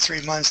like 2 or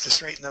 3 months to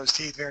straighten those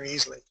teeth very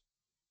easily.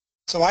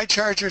 So I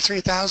charge her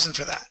 $3,000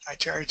 for that. I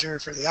charge her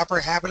for the upper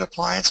habit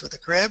appliance with the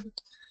crib,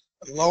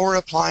 the lower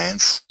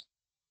appliance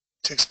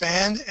to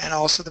expand, and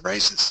also the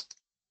braces.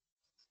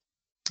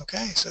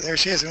 Okay, so there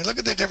she is. I mean, look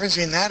at the difference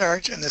between that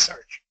arch and this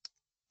arch.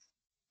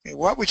 Okay,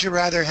 what would you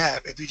rather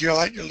have? If you'd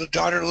like your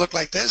daughter to look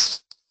like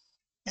this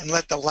and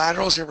let the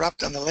laterals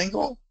erupt on the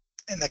lingual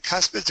and the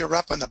cuspids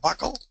erupt on the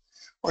buccal,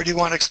 or do you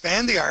want to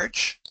expand the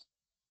arch,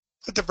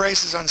 put the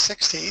braces on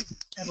 6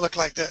 teeth, and look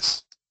like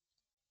this?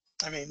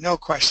 I mean, no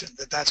question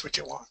that that's what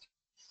you want.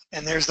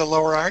 And there's the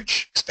lower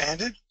arch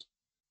expanded.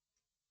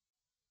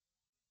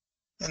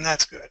 And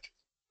that's good.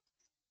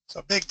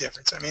 So big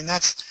difference. I mean,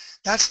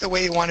 that's the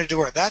way you want to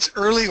do it. That's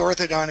early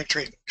orthodontic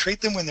treatment. Treat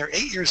them when they're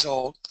 8 years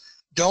old.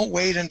 Don't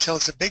wait until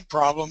it's a big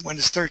problem when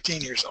it's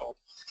 13 years old.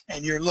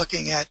 And you're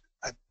looking at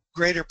a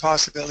greater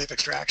possibility of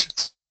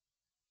extractions.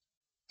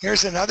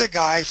 Here's another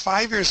guy,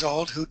 5 years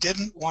old, who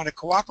didn't want to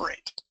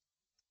cooperate.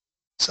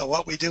 So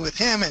what we do with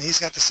him, and he's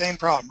got the same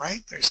problem,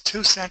 right? There's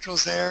 2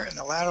 centrals there, and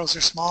the laterals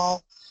are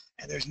small,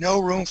 and there's no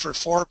room for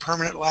 4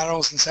 permanent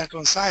laterals and central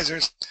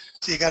incisors,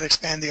 so you got to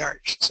expand the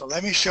arch. So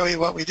let me show you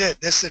what we did.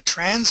 This is a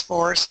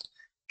transverse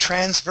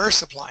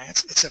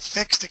appliance. It's a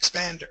fixed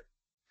expander.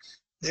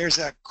 There's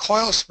a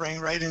coil spring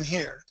right in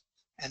here,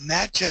 and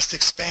that just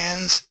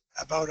expands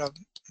about 1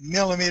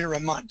 millimeter a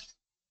month.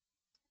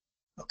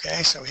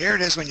 Okay, so here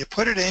it is. When you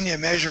put it in, you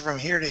measure from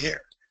here to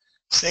here.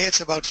 Say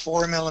it's about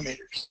 4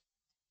 millimeters.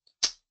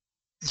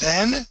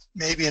 Then,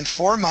 maybe in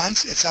 4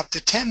 months, it's up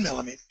to 10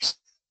 millimeters.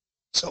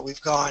 So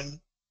we've gone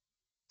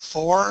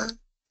 4,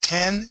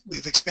 10,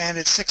 we've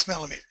expanded 6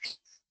 millimeters.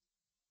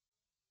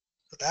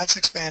 So that's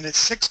expanded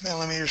 6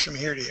 millimeters from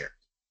here to here.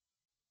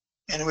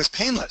 And it was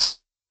painless.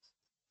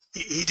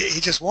 He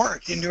just wore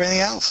it. He didn't do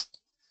anything else.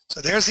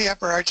 So there's the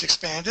upper arch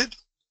expanded,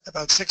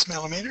 about 6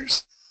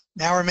 millimeters.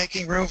 Now we're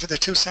making room for the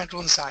 2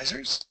 central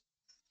incisors.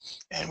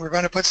 And we're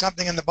going to put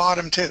something in the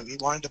bottom too. He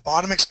wanted the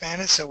bottom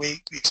expanded, so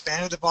we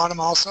expanded the bottom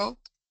also.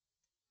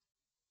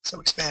 So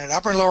we expanded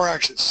upper and lower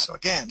arches. So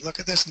again, look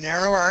at this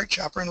narrow arch,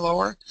 upper and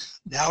lower.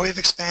 Now we've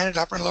expanded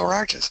upper and lower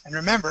arches. And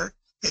remember,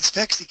 it's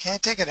fixed. You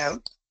can't take it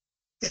out.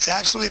 It's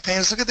absolutely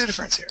painless. Look at the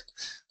difference here.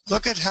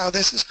 Look at how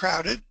this is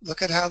crowded.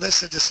 Look at how this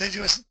is a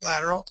deciduous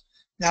lateral.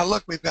 Now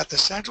look, we've got the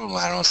central and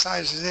lateral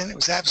incisors in. It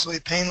was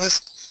absolutely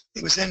painless.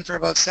 It was in for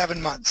about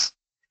 7 months.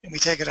 And we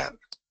take it out.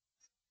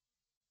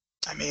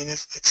 I mean,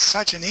 it's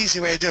such an easy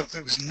way to do it.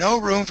 There was no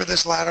room for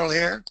this lateral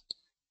here.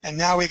 And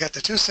now we got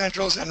the 2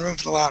 centrals and room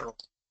for the lateral.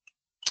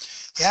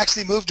 He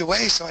actually moved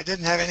away, so I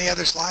didn't have any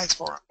other slides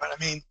for him. But I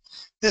mean,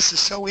 this is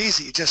so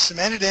easy. You just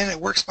cement it in, it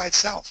works by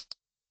itself.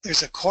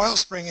 There's a coil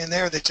spring in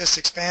there that just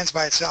expands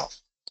by itself.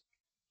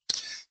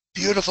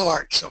 Beautiful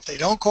arch. So if they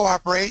don't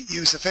cooperate,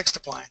 use a fixed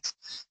appliance.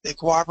 They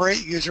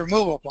cooperate, use a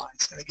removable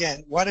appliance. And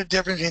again, what a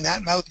difference between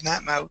that mouth and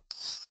that mouth.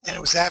 And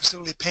it was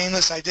absolutely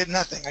painless. I did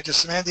nothing. I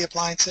just cemented the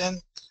appliance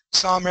in,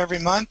 saw him every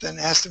month, and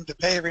asked him to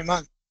pay every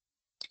month.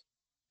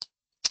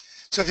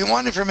 So if you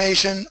want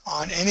information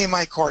on any of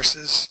my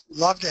courses,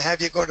 love to have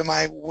you go to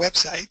my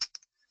website,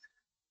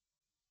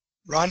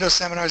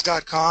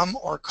 rondeauseminars.com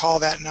or call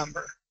that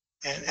number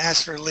and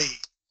ask for Lee.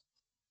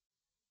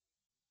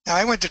 Now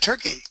I went to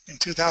Turkey in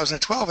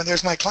 2012 and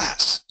there's my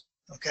class.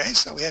 Okay,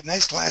 so we had a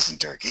nice class in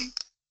Turkey.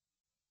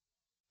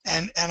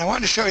 And I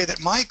wanted to show you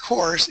that my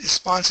course is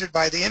sponsored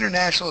by the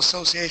International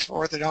Association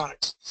for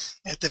Orthodontics.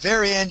 At the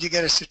very end you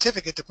get a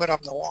certificate to put up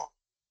on the wall.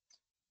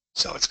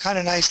 So it's kind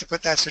of nice to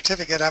put that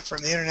certificate up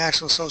from the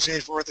International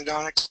Association for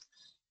Orthodontics.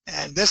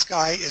 And this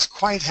guy is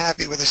quite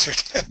happy with the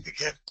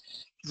certificate.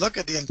 Look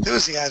at the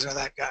enthusiasm of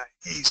that guy.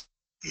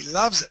 He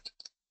loves it.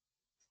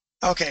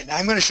 Okay, now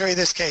I'm going to show you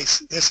this case.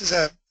 This is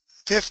a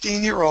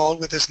 15-year-old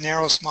with this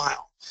narrow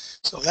smile.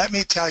 So let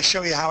me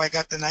show you how I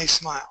got the nice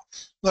smile.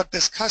 Look,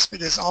 this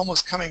cuspid is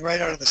almost coming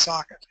right out of the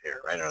socket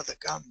here, right out of the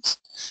gums.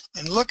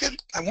 And look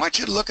at, I want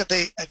you to look at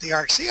the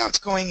arch. See how it's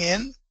going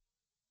in?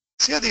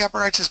 See how the upper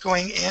arch is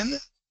going in?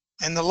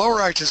 And the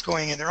lower arch is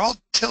going in. They're all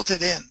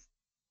tilted in.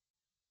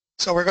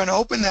 So we're going to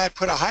open that,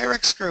 put a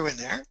Hyrex screw in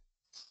there,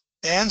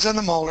 bands on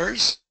the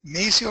molars,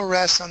 mesial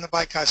rests on the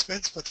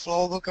bicuspids with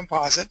flowable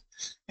composite,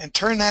 and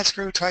turn that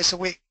screw twice a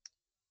week.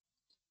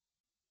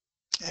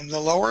 And the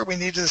lower, we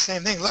need to do the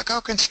same thing. Look how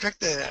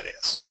constricted that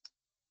is.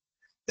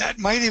 That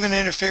might even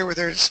interfere with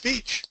her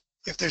speech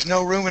if there's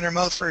no room in her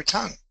mouth for her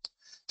tongue.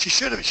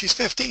 She's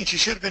 15, she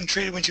should have been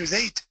treated when she was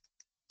 8.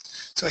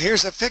 So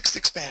here's a fixed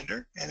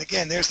expander, and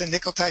again, there's the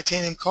nickel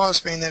titanium coil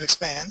spring that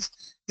expands.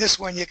 This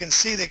one you can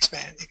see the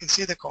you can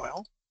see the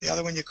coil. The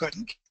other one you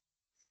couldn't.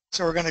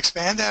 So we're going to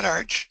expand that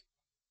arch.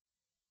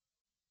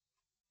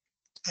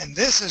 And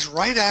this is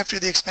right after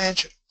the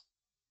expansion.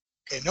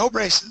 Okay, no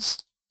braces.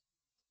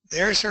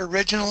 There's her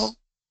original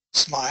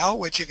smile,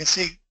 which you can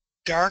see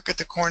dark at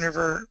the corner of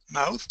her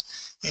mouth.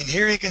 And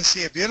here you can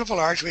see a beautiful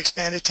arch. We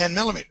expanded 10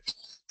 millimeters.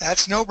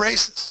 That's no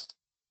braces.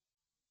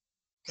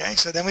 Okay,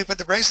 so then we put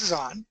the braces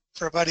on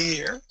for about a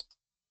year.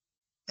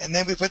 And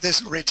then we put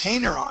this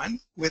retainer on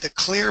with a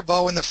clear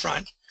bow in the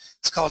front.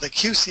 It's called a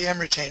QCM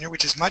retainer,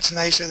 which is much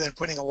nicer than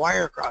putting a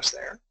wire across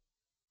there.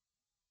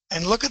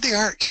 And look at the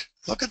arch.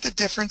 Look at the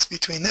difference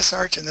between this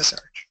arch and this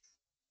arch.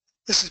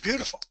 This is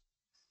beautiful.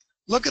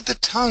 Look at the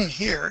tongue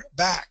here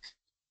back.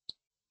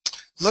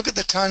 Look at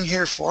the tongue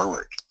here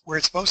forward, where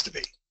it's supposed to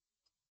be.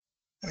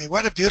 I mean,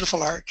 what a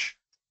beautiful arch.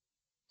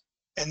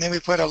 And then we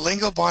put a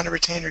lingual bond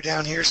retainer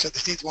down here so the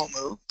teeth won't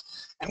move.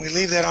 And we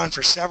leave that on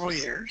for several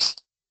years.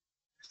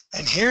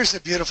 And here's a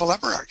beautiful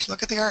upper arch.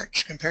 Look at the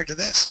arch compared to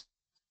this.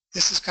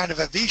 This is kind of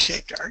a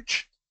V-shaped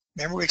arch.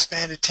 Remember, we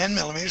expanded 10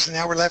 millimeters, and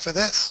now we're left with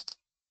this.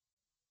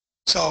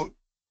 So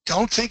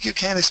don't think you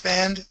can't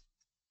expand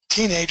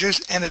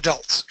teenagers and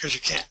adults, because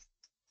you can.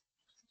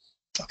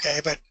 Okay,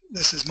 but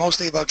this is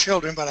mostly about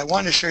children, but I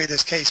wanted to show you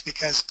this case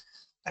because,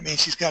 I mean,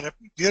 she's got a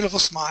beautiful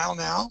smile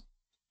now.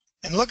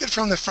 And look at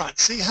from the front.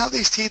 See how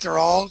these teeth are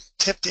all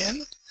tipped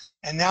in?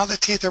 And now the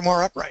teeth are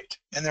more upright,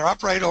 and they're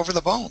upright over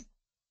the bone,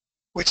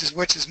 which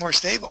is more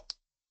stable.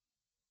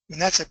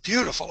 And that's a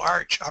beautiful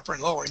arch, upper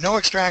and lower, no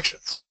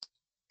extractions.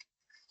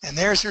 And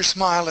there's her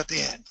smile at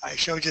the end. I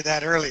showed you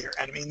that earlier,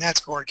 and I mean,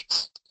 that's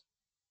gorgeous.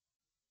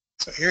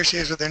 So here she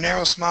is with her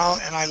narrow smile,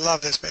 and I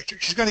love this picture.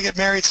 She's going to get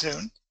married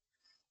soon,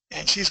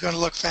 and she's going to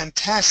look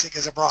fantastic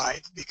as a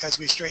bride because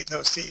we straightened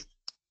those teeth.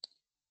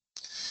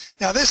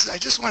 Now this, I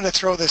just want to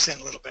throw this in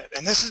a little bit,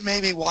 and this is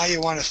maybe why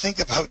you want to think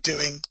about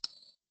doing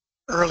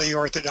early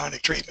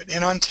orthodontic treatment.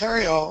 In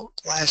Ontario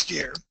last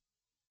year,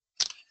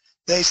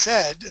 they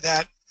said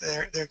that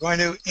they're going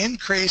to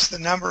increase the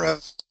number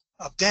of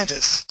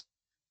dentists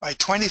by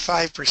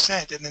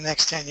 25% in the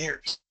next 10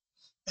 years.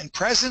 And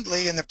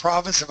presently in the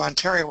province of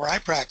Ontario where I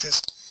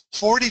practice,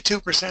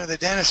 42% of the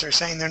dentists are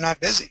saying they're not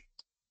busy.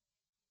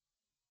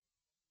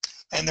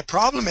 And the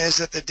problem is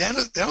that the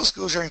dental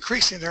schools are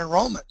increasing their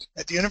enrollment.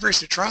 At the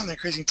University of Toronto, they're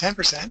increasing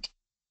 10%.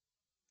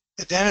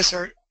 The dentists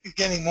are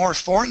getting more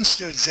foreign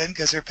students in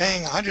because they're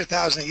paying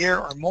 $100,000 a year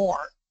or more.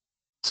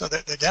 So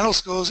that the dental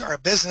schools are a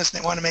business,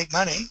 they want to make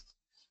money.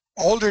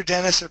 Older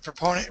dentists are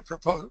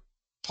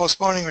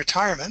postponing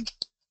retirement.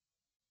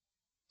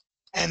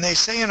 And they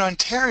say in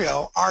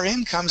Ontario, our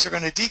incomes are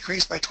going to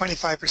decrease by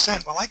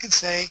 25%. Well, I can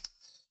say,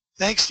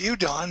 thanks to you,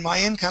 Don, my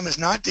income is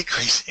not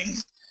decreasing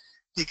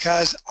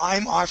because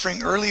I'm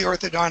offering early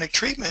orthodontic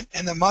treatment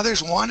and the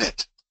mothers want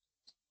it.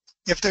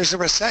 If there's a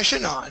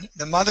recession on,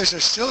 the mothers are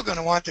still going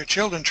to want their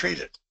children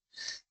treated.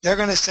 They're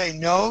going to say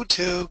no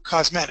to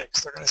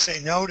cosmetics. They're going to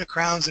say no to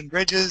crowns and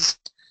bridges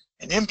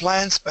and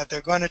implants, but they're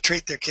going to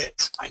treat their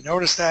kids. I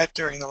noticed that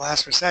during the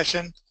last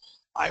recession.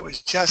 I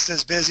was just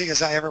as busy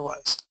as I ever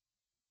was.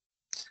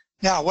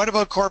 Now, what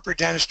about corporate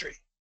dentistry?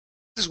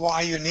 This is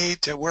why you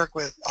need to work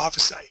with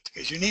OfficeSite,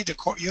 because you need to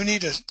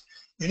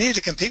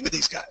compete with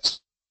these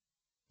guys.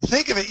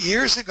 Think of it,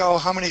 years ago,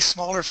 how many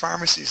smaller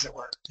pharmacies there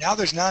were. Now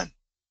there's none.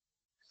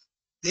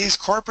 These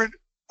corporate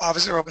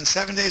offices are open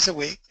 7 days a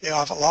week. They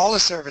offer all the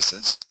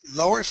services,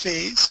 lower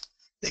fees.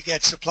 They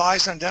get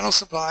supplies on dental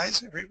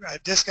supplies,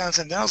 discounts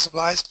on dental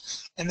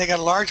supplies, and they got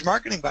a large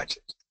marketing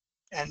budget.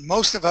 And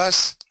most of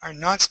us are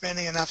not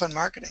spending enough on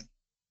marketing.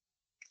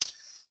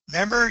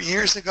 Remember,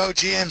 years ago,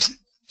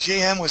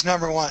 GM was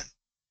 #1.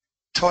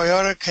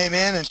 Toyota came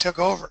in and took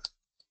over.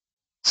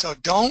 So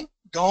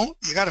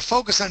you got to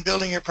focus on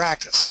building your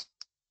practice.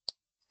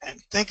 And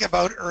think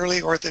about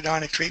early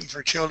orthodontic treatment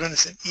for children.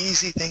 It's an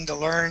easy thing to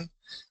learn.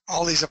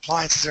 All these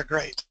appliances are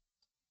great.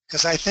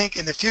 Because I think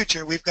in the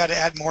future, we've got to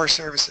add more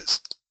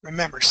services.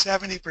 Remember,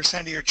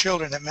 70% of your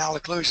children have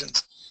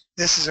malocclusions.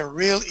 This is a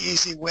real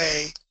easy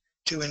way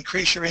to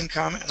increase your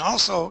income and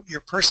also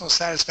your personal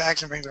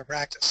satisfaction bring to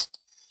practice.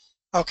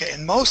 Okay,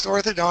 and most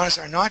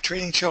orthodontists are not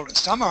treating children.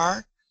 Some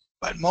are,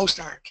 but most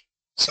aren't.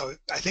 So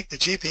I think the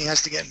GP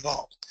has to get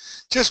involved.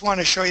 Just want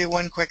to show you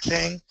one quick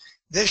thing.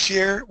 This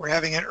year, we're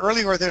having an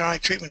early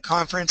orthodontic treatment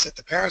conference at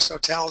the Paris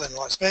Hotel in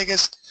Las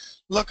Vegas.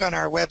 Look on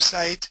our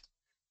website.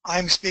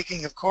 I'm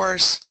speaking, of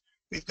course.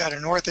 We've got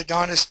an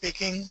orthodontist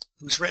speaking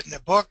who's written a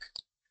book.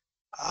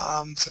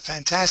 It's a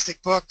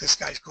fantastic book. This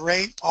guy's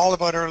great, all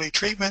about early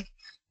treatment.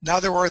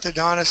 Another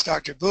orthodontist,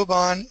 Dr.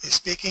 Bubon, is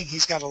speaking.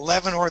 He's got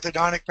 11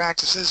 orthodontic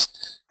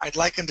practices. I'd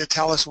like him to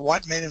tell us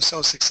what made him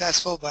so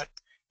successful, but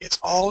it's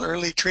all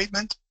early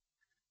treatment.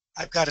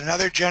 I've got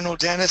another general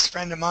dentist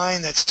friend of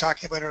mine that's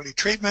talking about early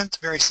treatment,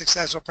 very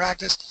successful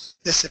practice.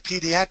 This is a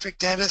pediatric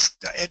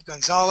dentist, Ed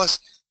Gonzalez.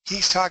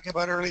 He's talking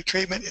about early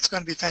treatment. It's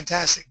going to be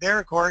fantastic. There,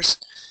 of course,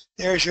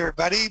 there's your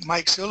buddy,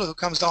 Mike Sula, who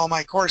comes to all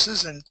my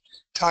courses and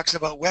talks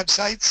about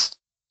websites.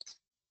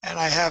 And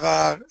I have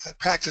a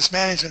practice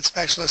management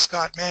specialist,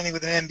 Scott Manning,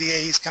 with an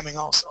MBA. He's coming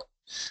also.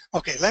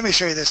 Okay, let me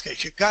show you this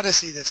case. You've got to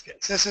see this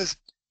case. This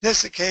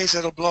is a case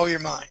that'll blow your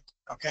mind,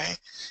 okay?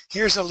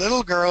 Here's a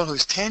little girl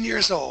who's 10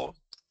 years old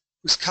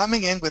who's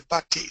coming in with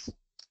buck teeth,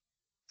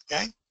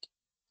 okay?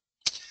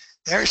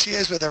 There she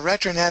is with a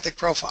retrognathic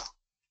profile,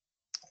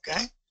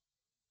 okay?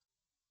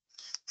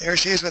 There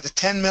she is with a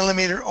 10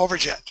 millimeter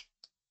overjet,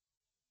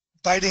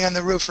 biting on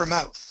the roof of her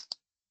mouth,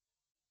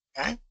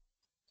 okay?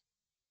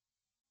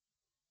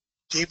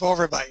 Deep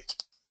overbite,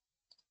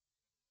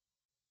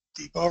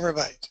 deep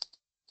overbite.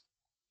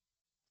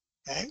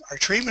 Okay? Our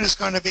treatment is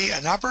going to be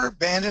an upper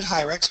banded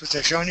Hyrex, which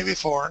I've shown you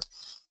before,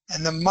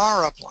 and the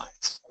Mara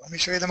appliance. Let me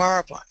show you the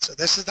Mara appliance. So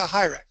this is the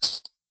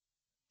Hyrex.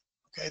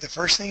 Okay, the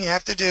first thing you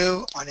have to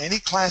do on any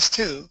class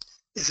 2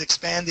 is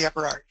expand the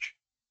upper arch.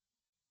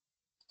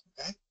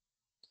 Okay,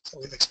 so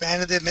we've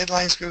expanded the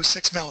midline screw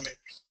 6 millimeters.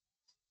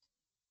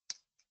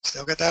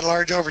 Still got that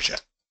large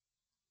overjet.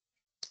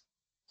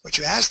 What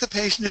you ask the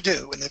patient to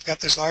do when they've got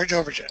this large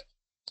overjet,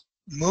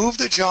 move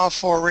the jaw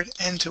forward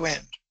end to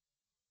end.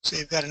 So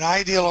you've got an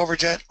ideal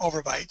overjet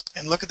overbite,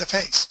 and look at the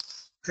face.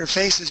 Her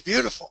face is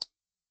beautiful.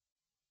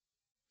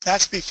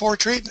 That's before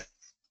treatment.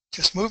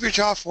 Just move your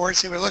jaw forward,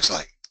 see what it looks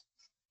like.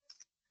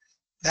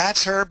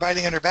 That's her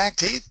biting on her back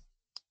teeth.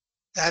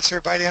 That's her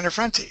biting on her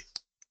front teeth.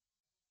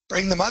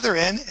 Bring the mother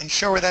in and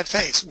show her that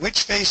face.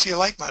 Which face do you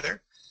like,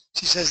 mother?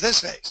 She says, this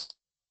face.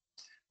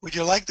 Would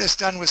you like this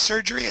done with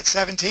surgery at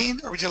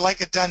 17, or would you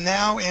like it done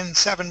now in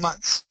 7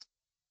 months?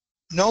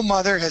 No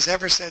mother has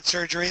ever said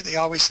surgery. They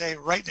always say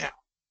right now.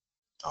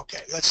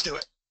 Okay, let's do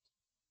it.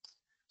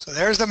 So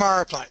there's the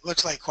Mara appliance.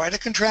 Looks like quite a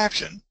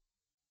contraption.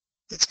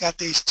 It's got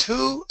these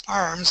 2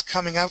 arms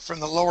coming out from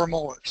the lower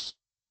molars.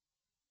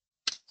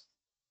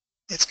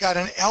 It's got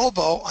an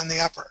elbow on the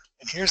upper.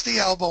 And here's the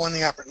elbow on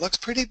the upper. It looks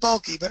pretty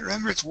bulky, but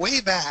remember it's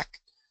way back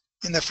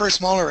in the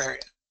first molar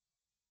area.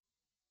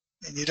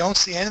 And you don't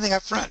see anything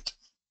up front.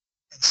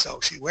 And so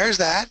she wears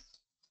that.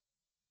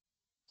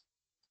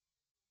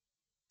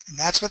 And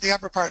that's what the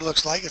upper part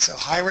looks like. It's a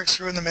Hyrex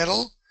screw in the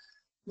middle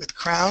with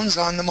crowns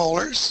on the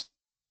molars.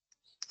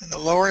 And the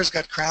lower has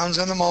got crowns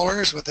on the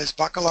molars with his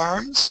buccal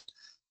arms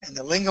and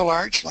the lingual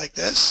arch like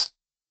this.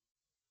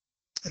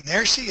 And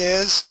there she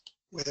is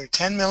with her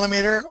 10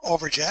 millimeter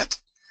overjet.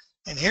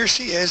 And here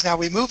she is. Now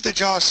we move the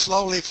jaw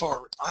slowly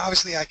forward.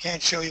 Obviously I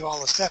can't show you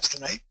all the steps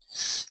tonight,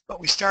 but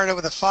we started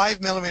with a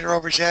 5 millimeter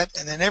overjet,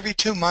 and then every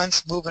 2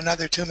 months move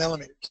another 2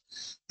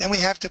 millimeters. Then we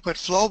have to put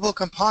flowable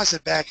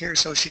composite back here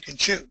so she can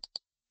chew.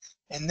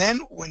 And then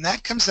when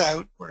that comes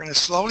out, we're going to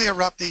slowly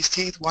erupt these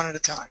teeth one at a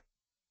time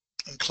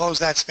and close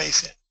that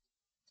space in.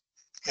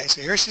 Okay,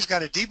 so here she's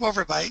got a deep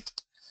overbite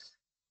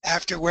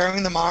after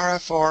wearing the Mara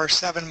for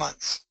 7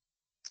 months.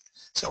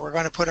 So we're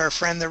going to put our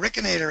friend the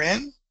Ricinator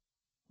in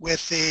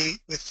with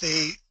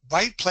the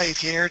bite plate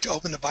here to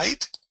open the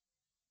bite,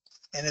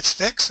 and it's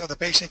fixed so the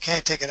patient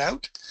can't take it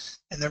out.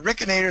 And the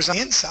Ricinator's on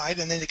the inside,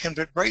 and then you can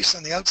put brace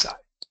on the outside.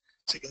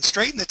 So you can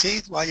straighten the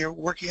teeth while you're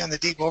working on the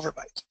deep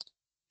overbite.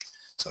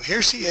 So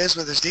here she is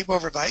with this deep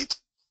overbite,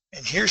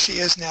 and here she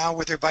is now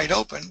with her bite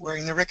open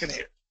wearing the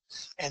Ricinator.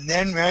 And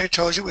then Mary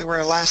told you we wear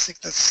elastic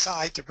to the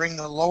side to bring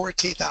the lower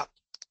teeth up.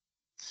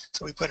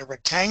 So we put a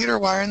rectangular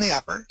wire in the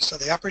upper so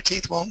the upper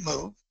teeth won't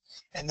move,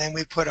 and then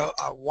we put a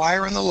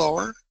wire in the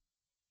lower,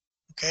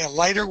 okay, a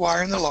lighter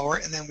wire in the lower,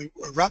 and then we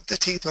erupt the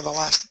teeth with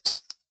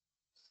elastics.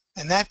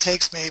 And that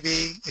takes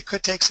it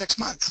could take 6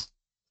 months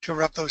to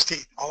erupt those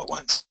teeth all at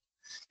once.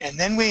 And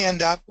then we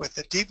end up with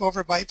the deep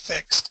overbite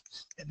fixed,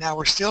 and now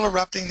we're still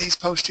erupting these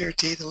posterior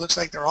teeth. It looks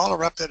like they're all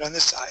erupted on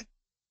this side.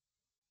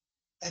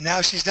 And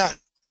now she's done.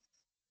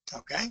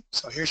 Okay,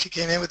 so here she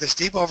came in with this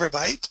deep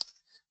overbite,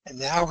 and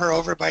now her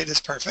overbite is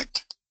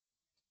perfect.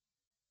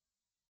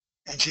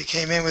 and she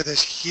came in with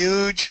this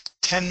huge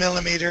 10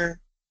 millimeter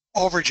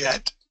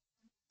overjet,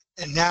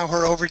 and now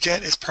her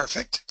overjet is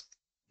perfect.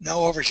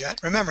 No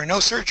overjet. Remember, no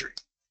surgery.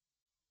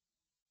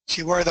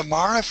 She wore the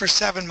Mara for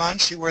 7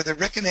 months. She wore the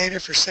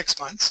Ricanator for 6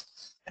 months.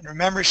 And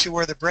remember, she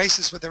wore the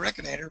braces with the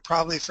Ricanator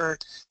probably for,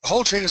 the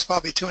whole treatment was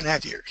probably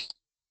 2.5 years.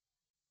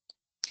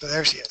 So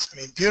there she is. I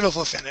mean,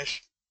 beautiful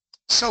finish.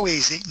 So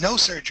easy. No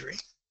surgery.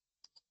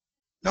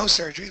 No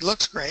surgery.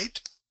 Looks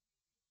great.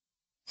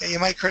 Okay, you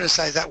might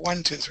criticize that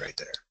one tooth right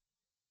there.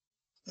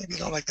 Maybe you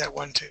don't like that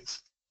one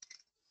tooth.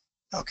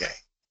 Okay.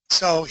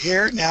 So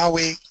here now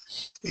we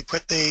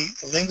put the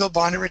lingual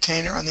bonded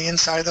retainer on the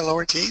inside of the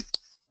lower teeth.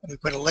 And we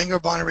put a lingual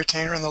bonded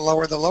retainer on the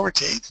lower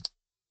teeth.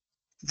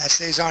 And that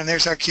stays on.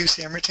 There's our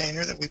QCM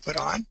retainer that we put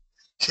on.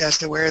 She has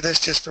to wear this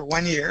just for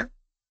 1 year.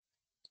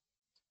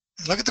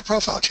 And look at the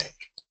profile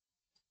change.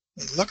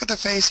 And look at the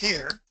face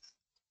here.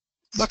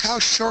 Look how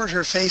short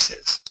her face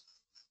is.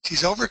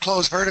 She's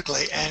overclosed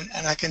vertically,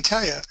 and I can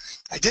tell you,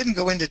 I didn't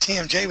go into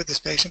TMJ with this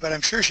patient, but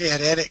I'm sure she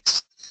had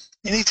headaches.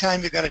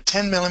 Anytime you've got a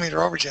 10 millimeter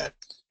overjet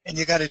and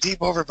you got a deep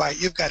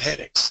overbite, you've got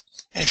headaches.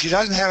 And if she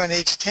doesn't have an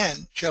age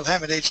 10, she'll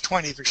have an age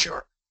 20 for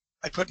sure.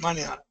 I'd put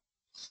money on it.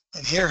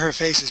 And here her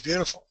face is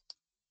beautiful.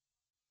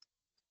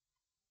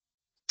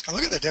 Now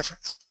look at the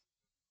difference.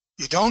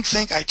 You don't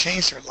think I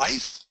changed her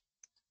life?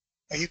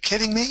 Are you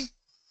kidding me?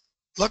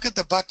 Look at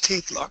the buck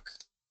teeth look,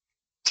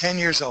 10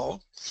 years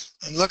old,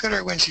 and look at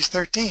her when she's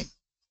 13.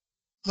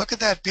 Look at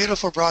that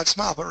beautiful broad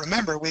smile. But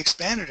remember, we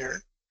expanded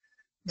her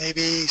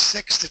maybe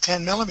 6 to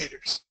 10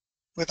 millimeters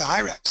with the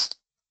Hyrex.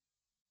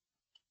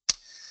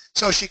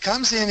 So she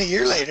comes in a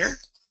year later,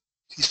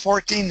 she's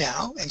 14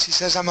 now, and she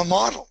says, I'm a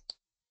model.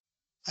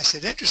 I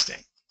said,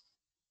 interesting.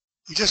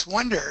 You just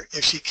wonder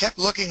if she kept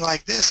looking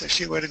like this, if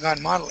she would have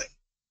gone modeling,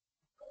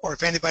 or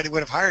if anybody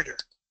would have hired her.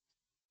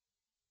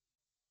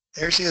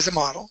 There she is a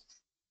model.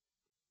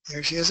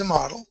 There she is a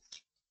model.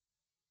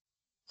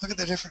 Look at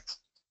the difference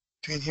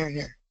between here and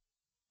here.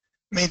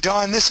 I mean,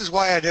 Dawn, this is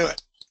why I do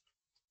it.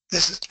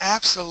 This is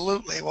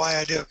absolutely why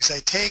I do it, because I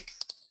take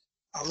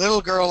a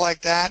little girl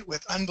like that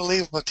with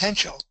unbelievable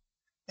potential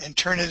and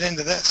turn it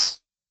into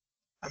this.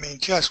 I mean,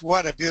 just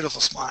what a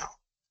beautiful smile.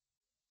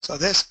 So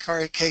this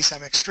case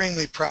I'm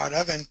extremely proud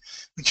of, and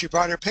when she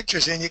brought her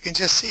pictures in, you can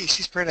just see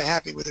she's pretty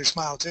happy with her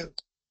smile too.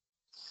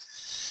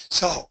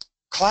 So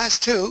class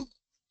 2,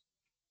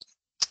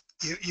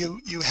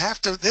 you have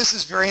to, this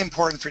is very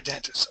important for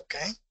dentists,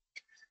 okay?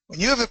 When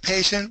you have a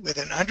patient with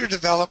an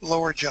underdeveloped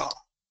lower jaw,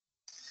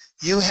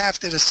 you have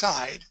to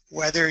decide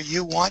whether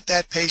you want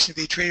that patient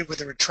to be treated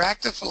with a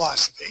retractive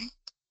philosophy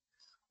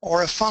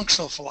or a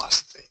functional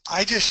philosophy.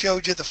 I just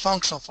showed you the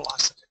functional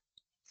philosophy.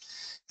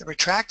 The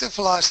retractive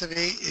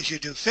philosophy is you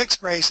do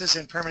fixed braces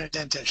and permanent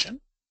dentition.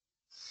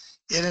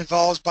 It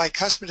involves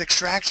bicuspid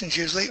extractions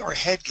usually, or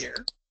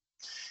headgear.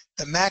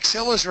 The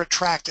maxilla is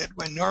retracted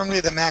when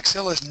normally the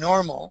maxilla is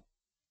normal.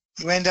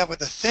 You end up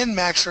with a thin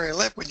maxillary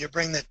lip when you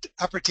bring the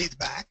upper teeth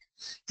back.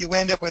 You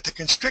end up with a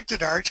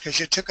constricted arch because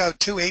you took out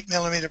 2 8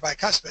 millimeter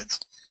bicuspids.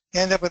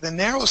 You end up with a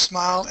narrow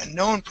smile and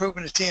no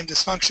improvement of TM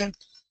dysfunction,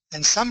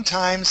 and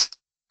sometimes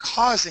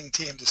causing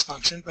TM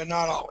dysfunction, but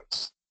not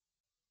always.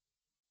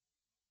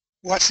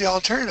 What's the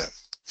alternative?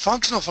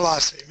 Functional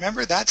philosophy.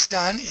 Remember, that's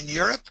done in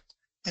Europe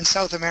and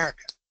South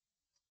America.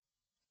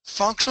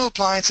 Functional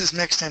appliances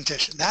mixed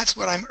dentition. That's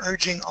what I'm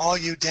urging all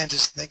you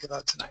dentists to think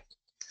about tonight.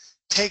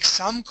 Take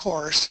some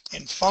course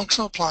in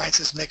functional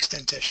appliances mixed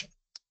dentition.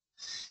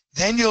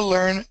 Then you'll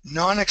learn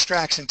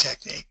non-extraction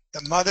technique.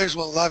 The mothers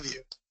will love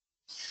you.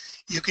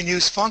 You can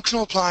use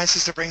functional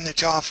appliances to bring the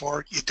jaw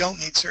forward. You don't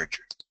need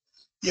surgery.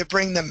 You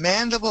bring the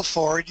mandible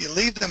forward. You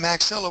leave the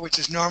maxilla, which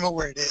is normal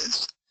where it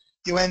is.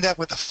 You end up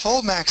with a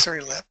full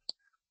maxillary lip,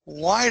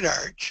 wide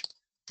arch,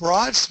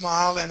 broad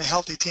smile, and a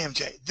healthy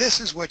TMJ. This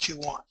is what you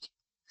want.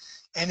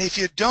 And if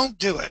you don't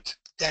do it,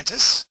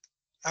 dentists,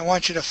 I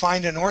want you to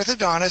find an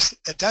orthodontist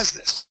that does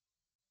this,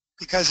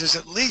 because there's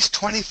at least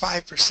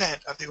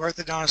 25% of the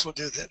orthodontists will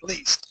do that at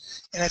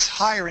least, and it's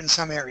higher in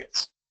some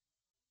areas.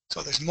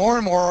 So there's more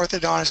and more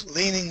orthodontists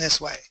leaning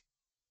this way,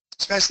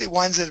 especially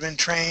ones that have been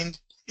trained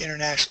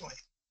internationally.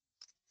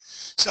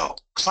 So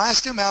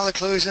class 2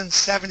 malocclusion,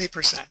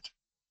 70%.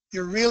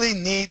 You really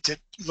need to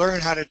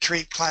learn how to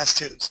treat class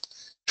 2s.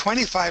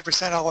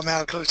 25% of all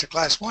malocclusion are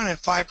class 1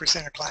 and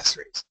 5% are class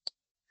 3s.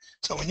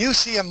 So when you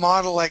see a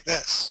model like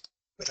this,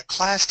 with a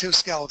class 2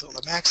 skeletal,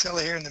 the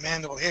maxilla here and the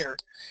mandible here,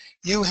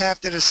 you have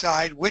to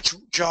decide which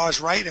jaw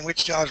is right and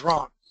which jaw is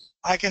wrong.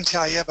 I can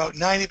tell you about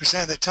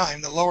 90% of the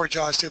time the lower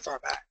jaw is too far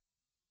back.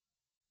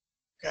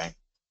 Okay?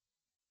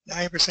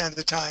 90% of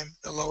the time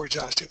the lower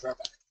jaw is too far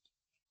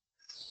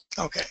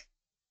back. Okay.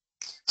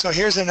 So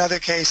here's another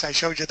case. I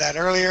showed you that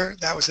earlier.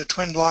 That was a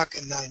twin block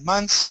in 9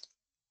 months.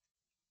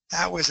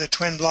 That was a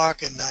twin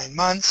block in 9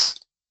 months.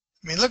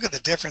 I mean, look at the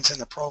difference in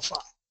the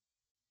profile.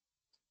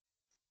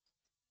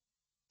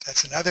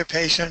 That's another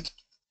patient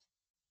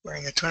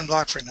wearing a twin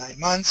block for 9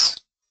 months.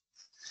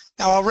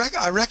 Now,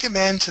 I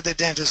recommend to the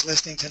dentist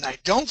listening tonight,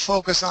 don't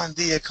focus on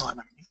the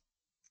economy.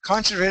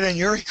 Concentrate on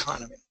your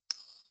economy.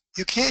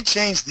 You can't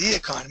change the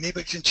economy,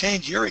 but you can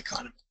change your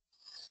economy.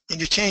 And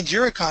you change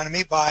your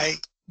economy by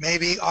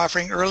maybe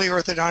offering early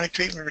orthodontic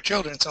treatment for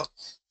children. So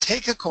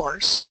take a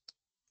course,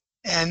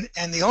 and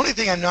the only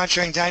thing I'm not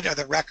showing tonight are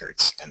the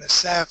records and the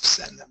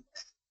CEFs, and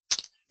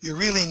you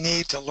really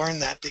need to learn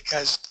that,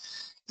 because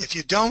if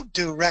you don't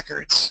do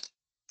records,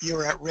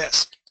 you're at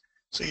risk.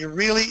 So you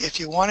really, if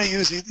you want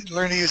to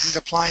learn to use these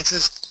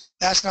appliances,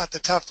 that's not the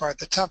tough part.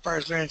 The tough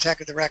part is learning to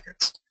take the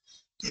records.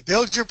 You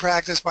build your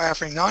practice by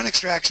offering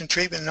non-extraction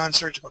treatment and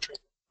non-surgical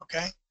treatment,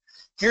 okay?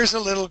 Here's a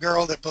little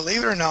girl that,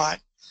 believe it or not,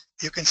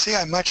 you can see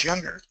I'm much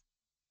younger,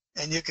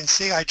 and you can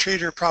see I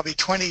treated her probably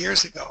 20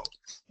 years ago,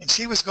 and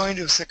she was going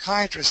to a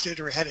psychiatrist due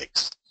to her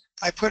headaches.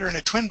 I put her in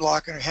a twin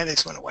block and her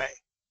headaches went away.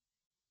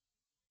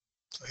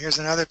 So here's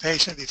another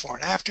patient before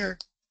and after,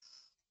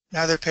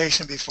 another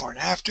patient before and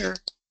after,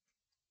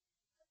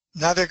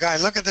 another guy.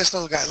 Look at this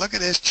little guy. Look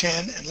at his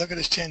chin, and look at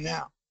his chin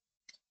now.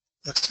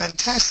 Looks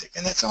fantastic.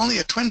 And that's only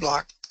a twin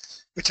block,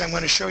 which I'm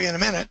going to show you in a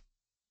minute.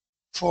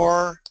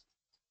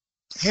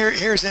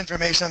 Here's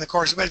information on the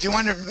courses. But if you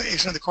want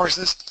information on the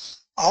courses,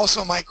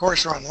 also my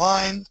courses are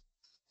online,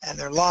 and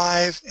they're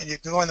live, and you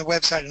can go on the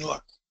website and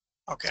look.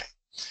 Okay.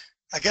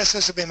 I guess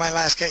this will be my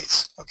last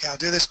case. Okay, I'll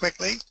do this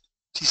quickly.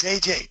 She's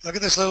age 8. Look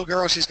at this little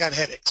girl. She's got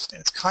headaches. And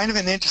it's kind of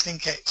an interesting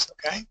case,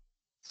 okay?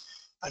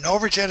 An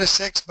overjet of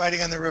 6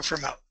 biting on the roof of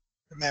her mouth.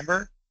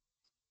 Remember,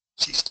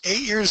 she's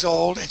 8 years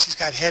old, and she's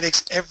got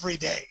headaches every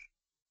day.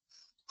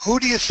 Who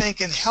do you think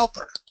can help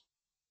her?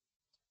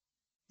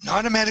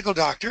 Not a medical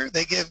doctor.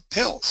 They give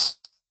pills.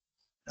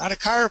 Not a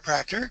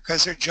chiropractor,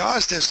 because her jaw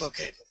is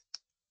dislocated.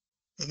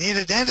 You need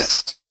a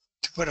dentist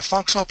to put a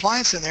functional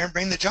appliance in there and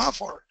bring the jaw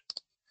forward.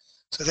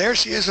 So there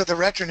she is with a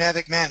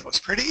retrognathic mandible. It's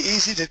pretty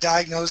easy to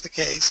diagnose the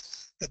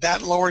case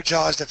that lower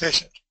jaw is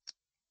deficient.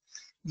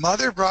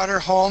 Mother brought her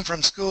home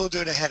from school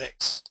due to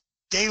headaches,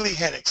 daily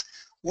headaches.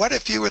 What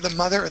if you were the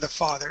mother or the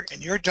father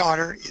and your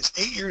daughter is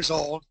 8 years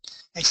old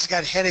and she's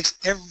got headaches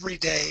every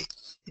day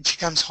and she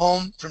comes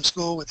home from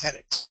school with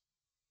headaches?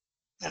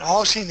 And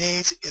all she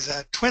needs is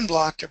a twin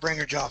block to bring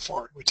her jaw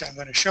forward, which I'm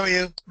going to show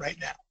you right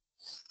now.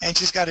 And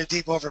she's got a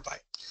deep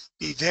overbite.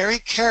 Be very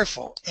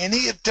careful.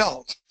 Any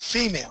adult,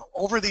 female,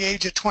 over the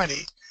age of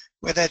 20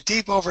 with that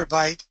deep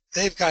overbite,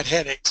 they've got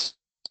headaches.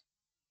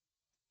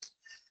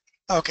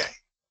 Okay,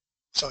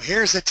 so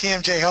here's the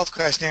TMJ Health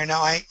Questionnaire.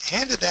 Now, I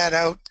handed that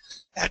out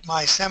at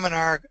my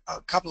seminar a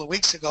couple of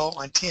weeks ago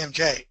on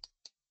TMJ.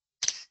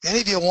 If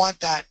any of you want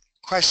that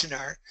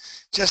questionnaire,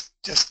 just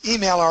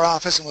email our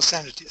office and we'll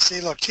send it to you. See,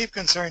 look, chief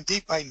concern,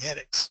 deep biting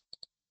headaches.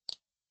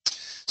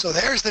 So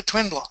there's the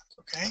twin block,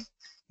 okay?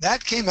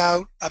 That came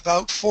out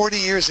about 40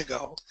 years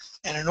ago,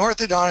 and an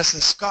orthodontist in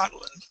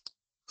Scotland,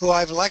 who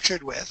I've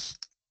lectured with,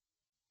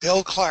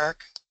 Bill Clark,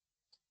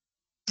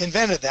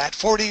 invented that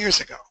 40 years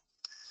ago.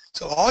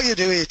 So all you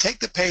do is you take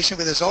the patient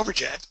with his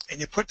overjet and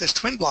you put this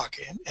twin block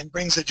in and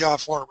brings the jaw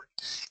forward.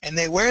 And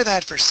they wear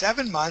that for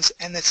 7 months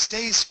and it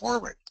stays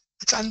forward.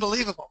 It's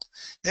unbelievable.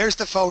 There's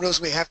the photos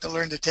we have to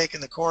learn to take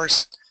in the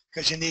course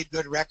because you need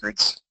good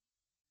records.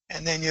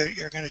 And then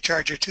you're going to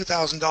charge her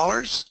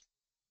 $2,000.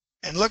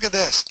 And look at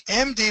this.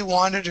 MD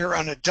wanted her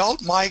on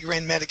adult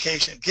migraine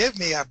medication. Give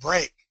me a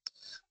break.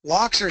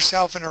 Locks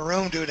herself in a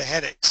room due to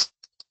headaches.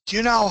 Do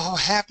you know how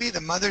happy the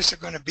mothers are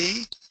going to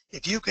be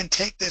if you can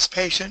take this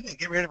patient and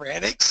get rid of her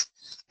headaches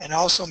and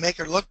also make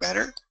her look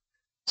better?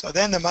 So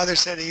then the mother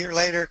said a year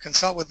later,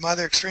 consult with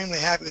mother, extremely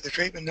happy with the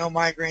treatment, no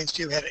migraines,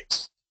 few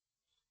headaches.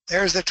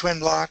 There's the twin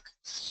block.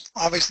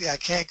 Obviously I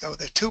can't go.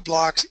 The 2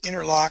 blocks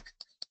interlock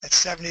at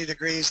 70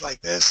 degrees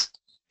like this,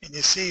 and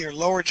you see your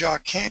lower jaw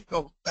can't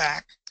go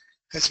back,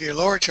 because if your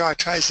lower jaw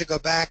tries to go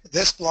back,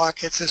 this block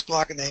hits this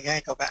block and they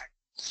can't go back.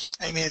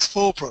 I mean, it's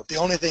foolproof. The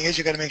only thing is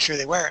you got to make sure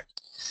they wear it.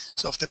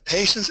 So if the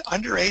patient's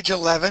under age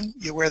 11,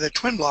 you wear the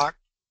twin block.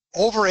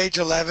 Over age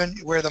 11,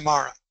 you wear the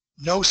Mara.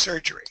 No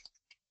surgery.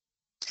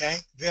 Okay?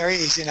 Very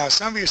easy. Now,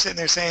 some of you are sitting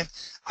there saying,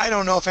 I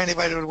don't know if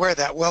anybody would wear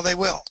that. Well, they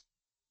will.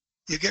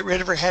 You get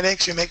rid of her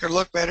headaches, you make her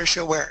look better,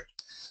 she'll wear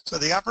it. So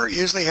the upper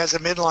usually has a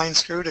midline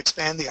screw to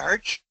expand the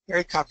arch.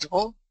 Very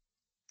comfortable.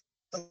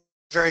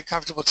 Very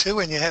comfortable too,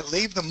 and you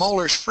leave the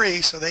molars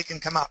free so they can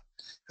come up,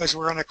 because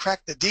we're going to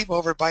correct the deep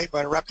overbite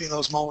by erupting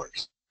those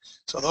molars.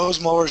 So those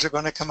molars are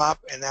going to come up,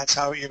 and that's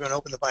how you're going to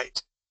open the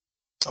bite.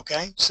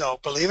 Okay, so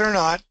believe it or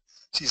not,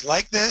 she's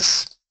like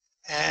this,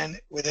 and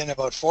within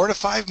about 4 to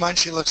 5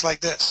 months she looks like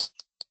this.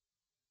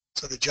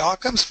 So the jaw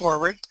comes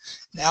forward.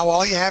 Now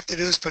all you have to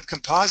do is put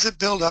composite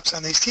buildups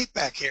on these teeth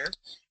back here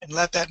and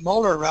let that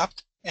molar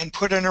erupt and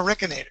put an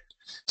auriculator.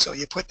 So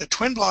you put the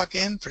twin block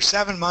in for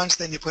 7 months,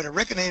 then you put a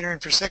auriculator in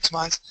for 6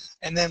 months,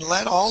 and then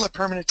let all the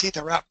permanent teeth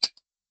erupt.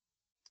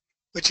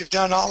 But you've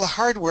done all the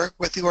hard work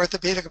with the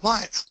orthopedic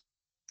appliance.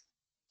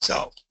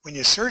 So when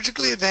you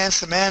surgically advance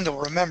the mandible,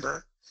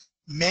 remember,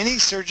 many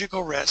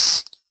surgical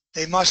risks,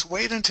 they must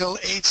wait until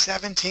age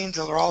 17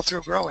 till they're all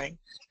through growing,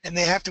 and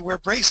they have to wear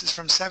braces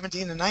from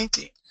 17 to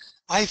 19.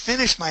 I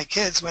finish my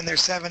kids when they're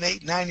 7,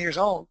 8, 9 years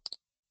old,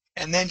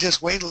 and then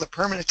just wait till the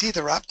permanent teeth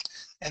erupt,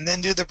 and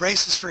then do the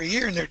braces for a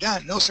year and they're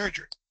done, no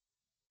surgery.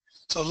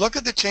 So look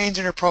at the change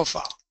in her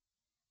profile.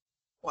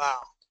 Wow,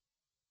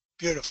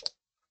 beautiful.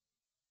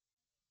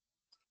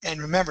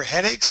 And remember,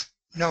 headaches,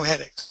 no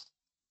headaches.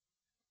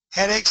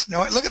 Headaches,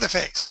 no, look at the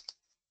face.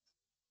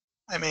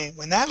 I mean,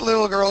 when that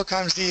little girl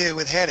comes to you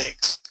with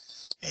headaches,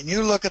 and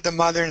you look at the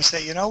mother and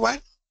say, you know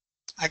what?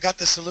 I got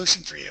the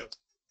solution for you.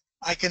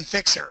 I can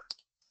fix her.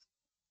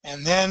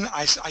 And then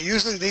I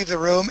usually leave the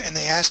room and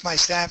they ask my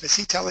staff, is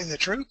he telling the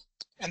truth?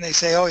 And they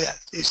say, oh yeah,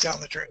 he's telling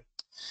the truth.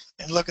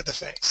 And look at the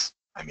face.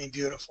 I mean,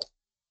 beautiful.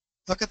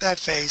 Look at that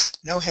face,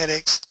 no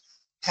headaches,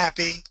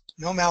 happy,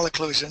 no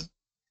malocclusion,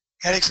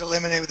 headaches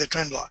eliminated with a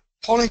twin block.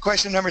 Polling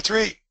question number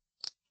 3.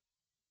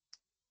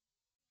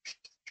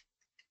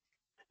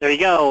 There you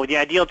go. The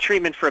ideal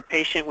treatment for a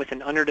patient with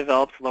an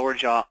underdeveloped lower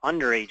jaw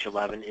under age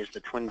 11 is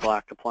the twin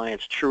block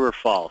appliance. True or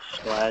false?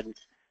 Go ahead. Let's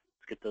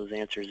get those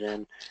answers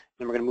in.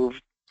 Then we're going to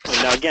move.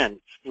 Now again,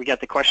 we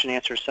got the question and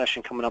answer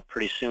session coming up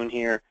pretty soon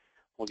here.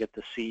 We'll get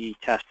the CE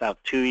test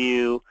out to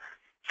you.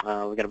 We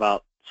got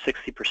about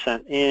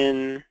 60%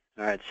 in.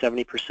 All right,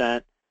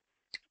 70%.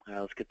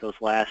 Let's get those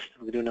last.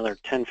 We'll do another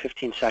 10,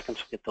 15 seconds.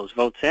 We'll get those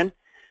votes in,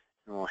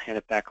 and we'll hand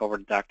it back over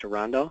to Dr.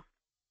 Rondeau.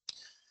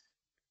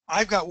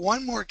 I've got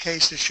one more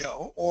case to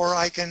show, or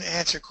I can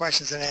answer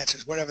questions and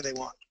answers, whatever they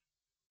want.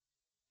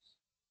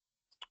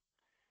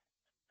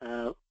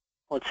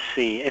 Let's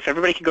see. If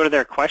everybody could go to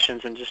their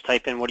questions and just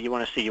type in what do you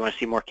want to see. You want to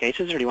see more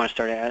cases, or do you want to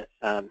start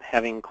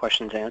having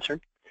questions answered?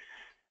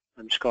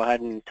 Just go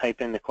ahead and type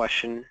in the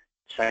question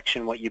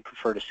section what you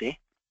prefer to see.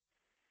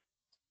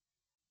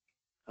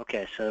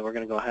 Okay, so we're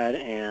going to go ahead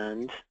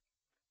and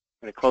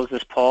we're going to close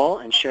this poll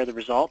and share the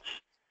results.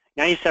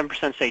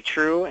 97% say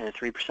true and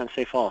 3%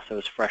 say false. So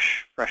it's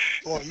fresh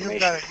Boy, you've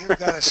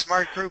got a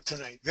smart group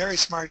tonight. Very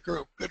smart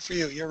group. Good for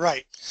you. You're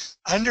right.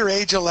 Under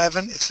age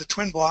 11, it's the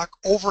twin block.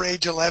 Over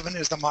age 11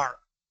 is the Mara.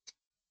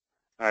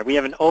 All right, we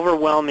have an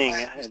overwhelming,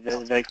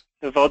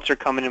 the votes are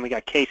coming in. We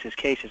got cases,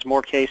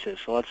 more cases.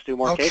 So let's do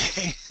more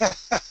cases.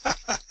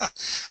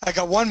 I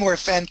got one more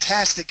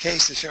fantastic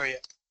case to show you.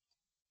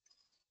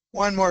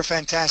 One more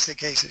fantastic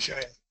case to show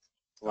you.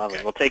 Love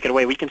it. We'll take it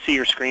away. We can see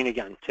your screen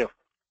again, too.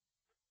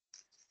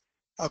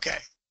 Okay.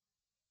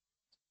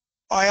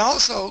 I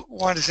also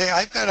want to say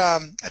I've got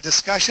a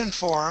discussion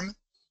forum,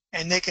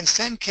 and they can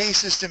send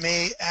cases to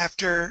me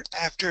after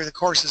the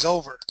course is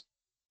over,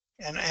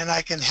 and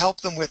I can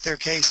help them with their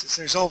cases.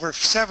 There's over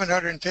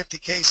 750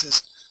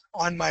 cases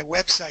on my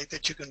website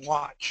that you can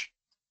watch.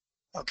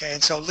 Okay,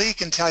 and so Lee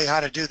can tell you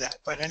how to do that.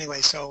 But anyway,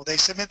 so they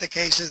submit the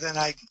cases, and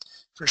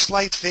for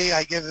slight fee,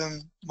 I give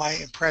them my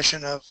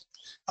impression of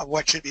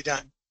what should be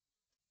done.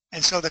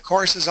 And so the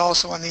course is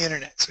also on the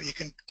internet, so you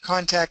can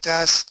contact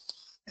us,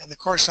 and the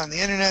course on the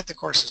internet, the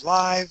course is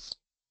live.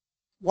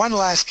 One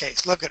last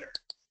case, look at her,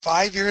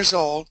 5 years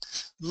old.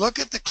 Look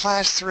at the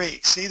class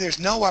 3. See, there's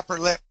no upper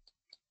lip.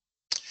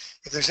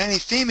 If there's any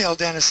female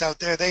dentists out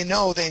there, they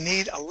know they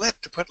need a lip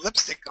to put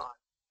lipstick on.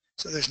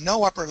 So there's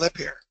no upper lip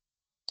here.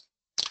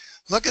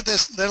 Look at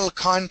this little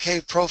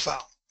concave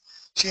profile.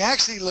 She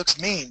actually looks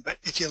mean, but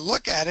if you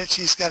look at it,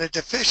 she's got a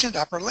deficient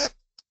upper lip.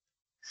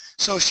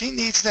 So she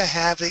needs to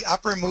have the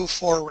upper move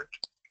forward.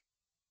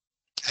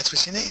 That's what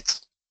she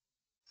needs.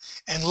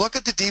 And look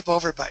at the deep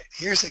overbite.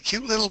 Here's a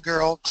cute little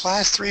girl,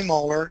 class 3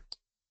 molar,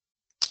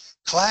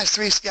 class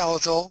 3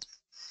 skeletal,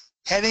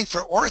 heading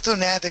for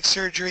orthodontic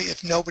surgery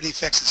if nobody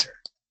fixes her.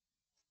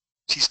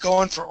 She's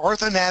going for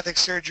orthodontic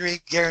surgery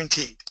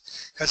guaranteed,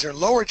 because her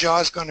lower jaw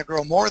is going to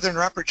grow more than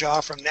her upper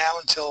jaw from now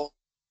until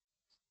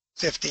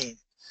 15.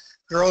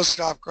 Girls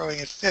stop growing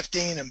at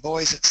 15 and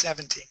boys at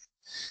 17.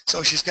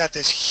 So she's got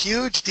this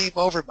huge deep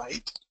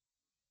overbite,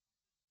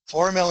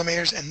 4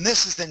 millimeters, and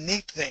this is the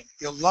neat thing.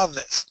 You'll love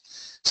this.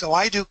 So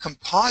I do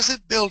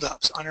composite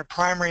buildups on her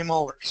primary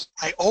molars.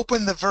 I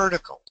open the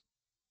vertical.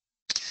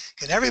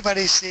 Can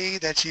everybody see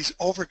that she's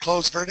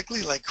overclosed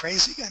vertically like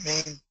crazy? I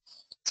mean,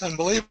 it's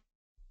unbelievable.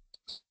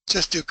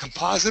 Just do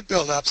composite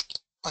buildups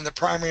on the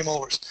primary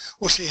molars.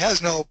 Well, she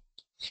has no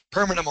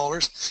permanent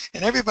molars,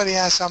 and everybody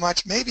asks how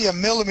much. Maybe a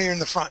millimeter in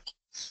the front.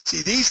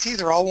 See, these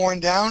teeth are all worn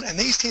down, and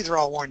these teeth are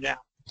all worn down.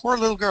 Poor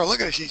little girl,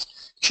 look at her. She's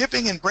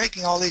chipping and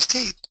breaking all these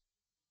teeth.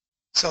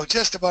 So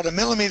just about a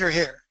millimeter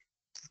here,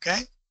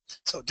 okay?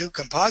 So do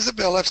composite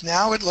buildups.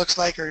 Now it looks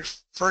like her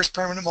first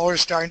permanent molar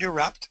is starting to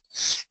erupt,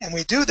 and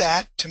we do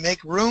that to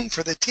make room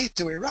for the teeth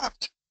to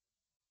erupt.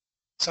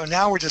 So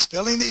now we're just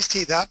building these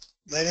teeth up,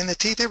 letting the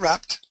teeth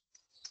erupt.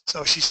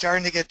 So she's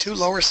starting to get 2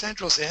 lower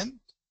centrals in,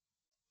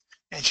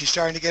 and she's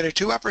starting to get her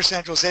 2 upper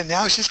centrals in.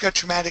 Now she's got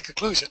traumatic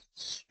occlusion.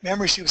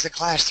 Remember, she was a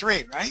class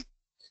 3, right?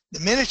 The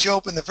minute you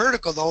open the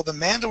vertical, though, the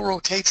mandible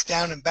rotates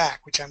down and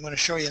back, which I'm going to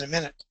show you in a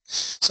minute.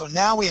 So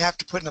now we have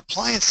to put an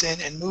appliance in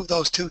and move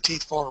those 2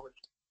 teeth forward.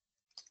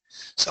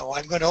 So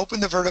I'm going to open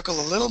the vertical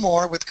a little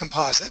more with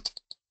composite,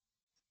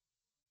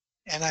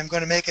 and I'm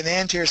going to make an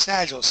anterior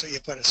sagittal. So you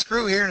put a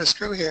screw here and a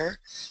screw here.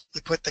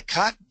 You put the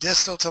cut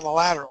distal to the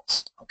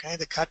laterals, okay,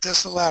 the cut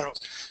distal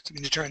laterals. So you're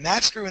going to turn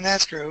that screw and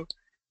that screw.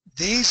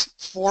 these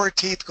 4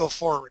 teeth go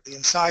forward. The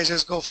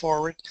incisors go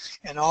forward,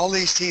 and all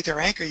these teeth are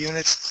anchor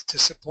units to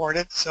support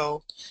it.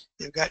 So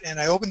you've got, and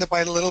I opened the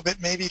bite a little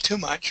bit, maybe too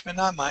much, but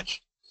not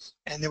much.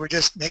 And they were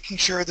just making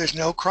sure there's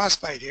no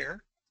crossbite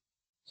here.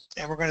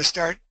 And we're going to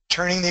start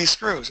turning these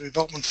screws. We've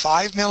opened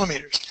 5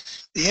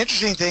 millimeters. The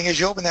interesting thing is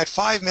you open that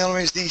 5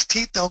 millimeters, these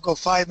teeth don't go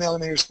 5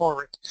 millimeters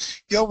forward.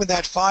 If you open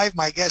that 5,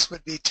 my guess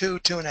would be 2,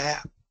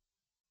 2.5.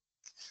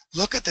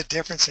 Look at the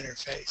difference in her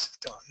face,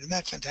 Dawn. Isn't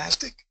that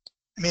fantastic?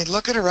 I mean,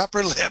 look at her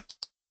upper lip.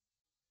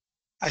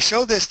 I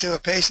showed this to a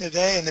patient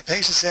today, and the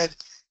patient said,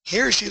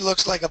 here she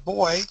looks like a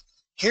boy,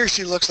 here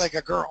she looks like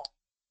a girl.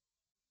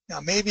 Now,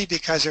 maybe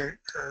because her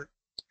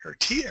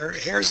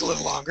hair is a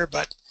little longer,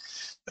 but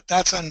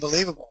that's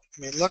unbelievable.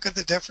 I mean, look at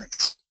the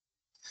difference.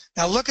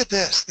 Now, look at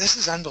this. This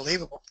is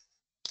unbelievable.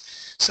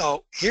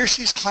 So here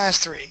she's class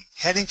 3,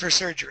 heading for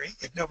surgery,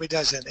 if nobody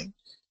does anything.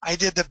 I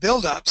did the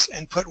build-ups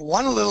and put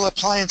one little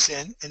appliance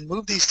in and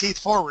moved these teeth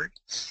forward,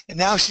 and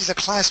now she's a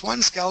class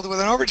 1 skeleton with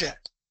an overjet.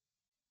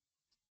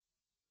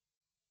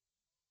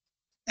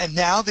 And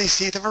now these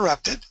teeth have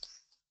erupted,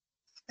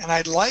 and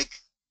I'd like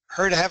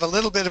her to have a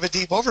little bit of a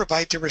deep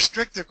overbite to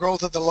restrict the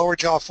growth of the lower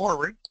jaw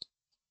forward.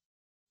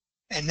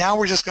 And now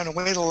we're just going to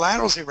wait till the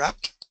laterals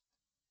erupt.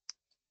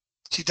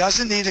 She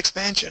doesn't need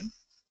expansion.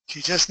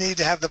 She just needs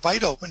to have the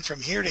bite open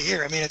from here to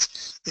here. I mean,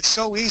 it's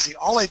so easy.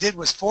 All I did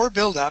was 4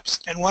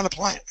 build-ups and 1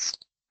 appliance.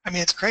 I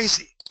mean, it's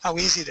crazy how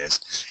easy it is.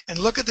 And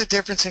look at the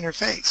difference in her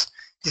face.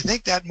 Do you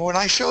think that when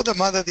I show the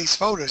mother these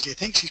photos, do you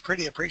think she's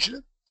pretty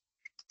appreciative?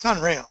 It's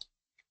unreal.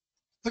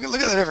 Look at the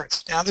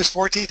difference. Now there's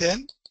 4 teeth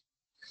in.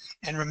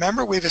 And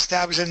remember, we've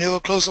established a new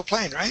occlusal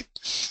plane, right?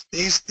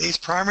 These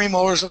primary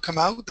molars will come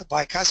out. The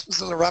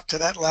bicuspids will erupt to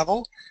that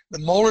level. The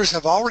molars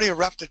have already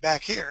erupted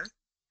back here.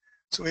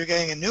 So we're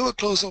getting a new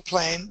occlusal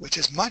plane, which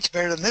is much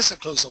better than this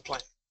occlusal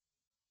plane.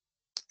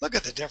 Look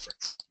at the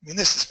difference. I mean,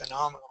 this is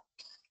phenomenal.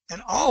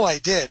 And all I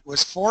did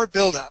was 4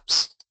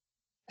 build-ups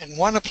and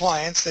 1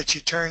 appliance that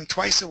you turn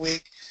twice a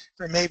week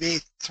for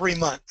maybe 3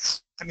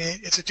 months. I mean,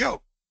 it's a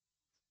joke.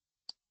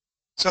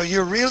 So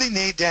you really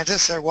need,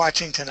 dentists are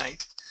watching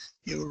tonight,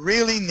 you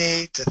really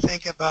need to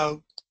think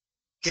about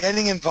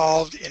getting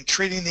involved in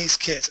treating these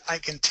kids. I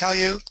can tell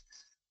you,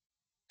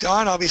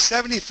 Don, I'll be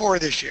 74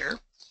 this year.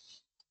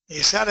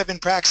 You said I've been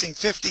practicing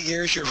 50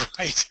 years, you're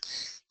right,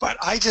 but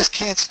I just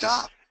can't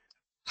stop.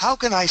 How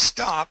can I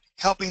stop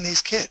helping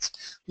these kids?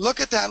 Look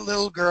at that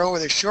little girl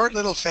with a short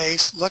little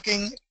face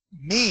looking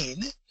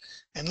mean,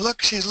 and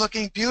look, she's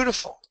looking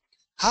beautiful.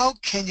 How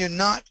can you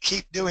not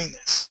keep doing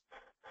this?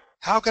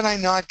 How can I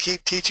not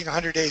keep teaching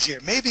 100 days a year?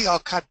 Maybe I'll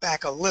cut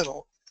back a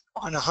little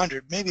on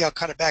 100. Maybe I'll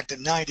cut it back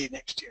to 90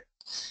 next year.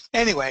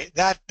 Anyway,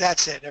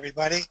 that's it,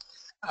 everybody.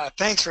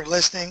 Thanks for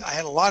listening. I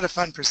had a lot of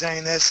fun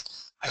presenting this.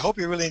 I hope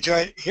you really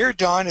enjoyed it. Here,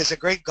 Dawn, is a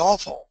great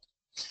golf hole.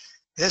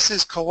 This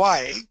is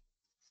Kauai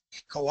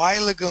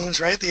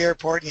Lagoons right at the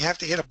airport, and you have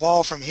to hit a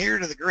ball from here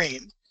to the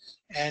green.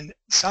 And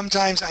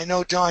sometimes, I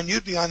know, Dawn,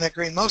 you'd be on that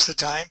green most of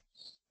the time,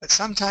 but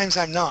sometimes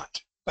I'm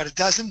not. But it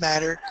doesn't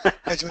matter,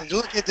 because when you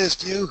look at this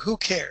view, who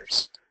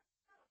cares?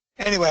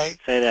 Anyway.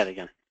 Say that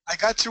again. I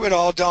got through it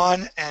all,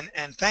 Dawn,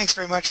 and thanks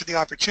very much for the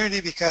opportunity,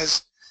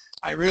 because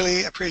I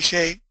really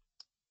appreciate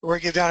the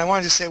work you've done. I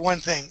wanted to say one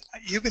thing.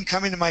 You've been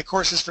coming to my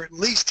courses for at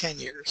least 10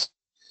 years,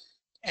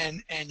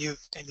 and you've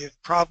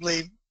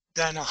probably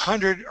done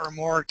 100 or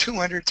more,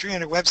 200,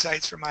 300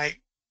 websites for my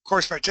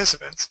course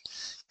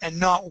participants, and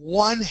not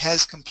one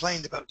has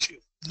complained about you.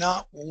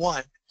 Not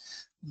one.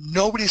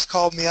 Nobody's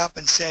called me up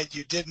and said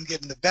you didn't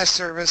give them the best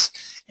service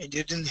and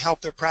you didn't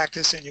help their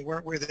practice and you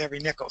weren't worth every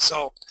nickel.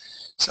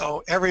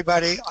 So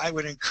everybody, I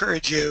would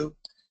encourage you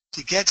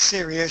to get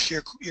serious.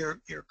 You're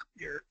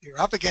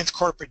up against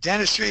corporate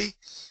dentistry.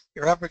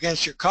 You're up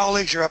against your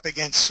colleagues. You're up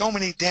against so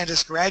many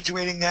dentists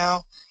graduating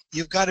now.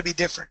 You've got to be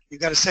different.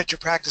 You've got to set your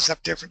practice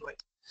up differently.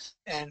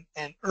 And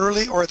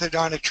early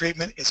orthodontic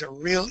treatment is a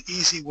real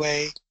easy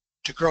way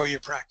to grow your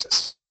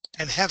practice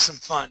and have some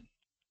fun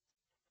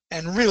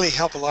and really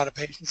help a lot of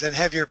patients and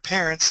have your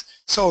parents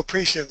so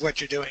appreciative of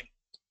what you're doing.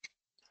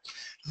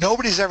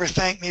 Nobody's ever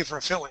thanked me for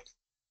a filling,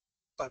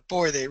 but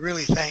boy, they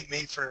really thank me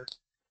for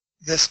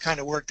this kind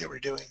of work that we're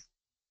doing.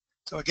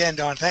 So again,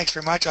 Don, thanks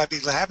very much. I'd be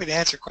happy to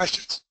answer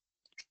questions.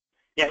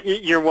 Yeah,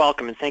 you're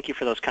welcome, and thank you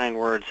for those kind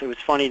words. It was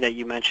funny that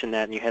you mentioned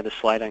that and you had the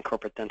slide on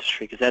corporate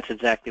dentistry, because that's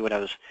exactly what I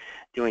was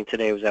doing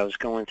today. Was I was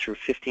going through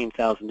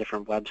 15,000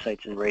 different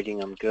websites and rating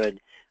them good,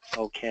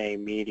 okay,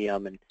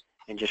 medium,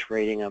 and just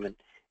rating them.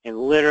 And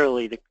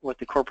literally what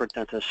the corporate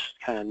dentists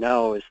kind of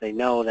know is they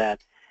know that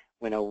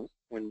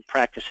when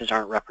practices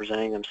aren't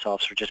representing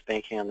themselves or just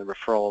banking on the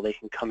referral, they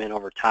can come in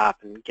over top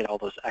and get all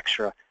those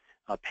extra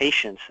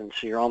patients. And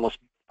so you're almost,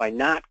 by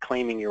not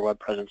claiming your web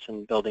presence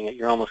and building it,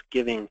 you're almost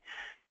giving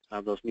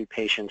those new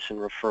patients and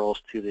referrals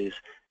to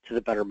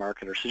the better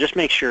marketers. So just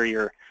make sure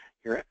you're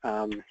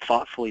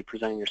thoughtfully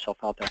presenting yourself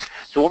out there.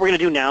 So what we're going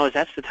to do now is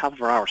that's the top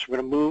of our hour. So we're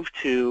going to move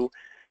to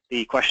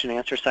the question and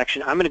answer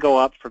section. I'm going to go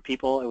up for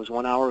people. It was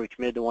 1 hour. We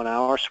committed to 1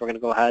 hour, so we're going to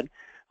go ahead.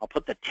 I'll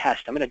put the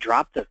test. I'm going to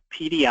drop the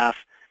PDF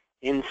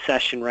in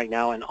session right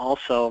now, and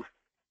also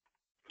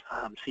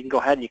So you can go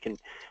ahead and you can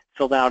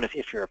fill it out.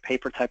 If you're a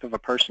paper type of a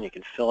person, you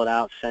can fill it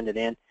out, send it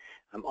in.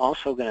 I'm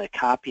also going to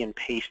copy and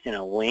paste in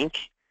a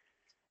link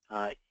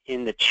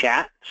in the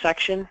chat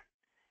section,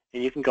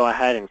 and you can go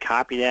ahead and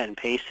copy that and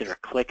paste it or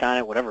click on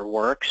it, whatever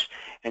works,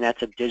 and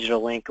that's a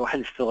digital link. Go ahead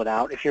and fill it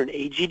out. If you're an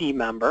AGD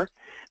member,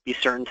 be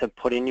certain to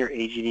put in your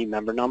AGD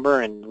member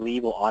number, and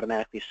Lee will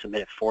automatically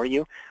submit it for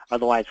you.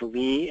 Otherwise,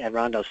 Lee at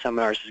Rondeau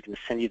Seminars is going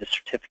to send you the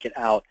certificate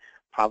out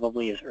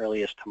probably as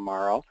early as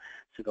tomorrow,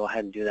 so go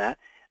ahead and do that.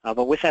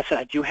 But with that said,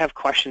 I do have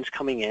questions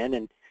coming in,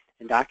 and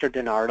Dr.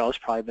 DiNardo has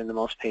probably been the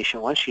most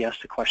patient one. She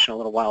asked a question a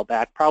little while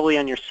back, probably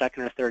on your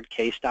second or third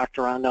case,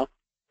 Dr. Rondeau.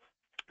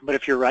 But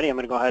if you're ready, I'm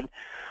going to go ahead.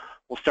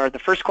 We'll start. The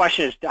first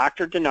question is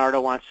Dr.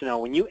 DiNardo wants to know,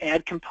 when you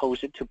add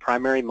composite to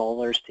primary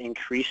molars to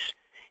increase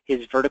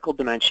his vertical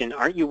dimension,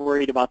 aren't you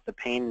worried about the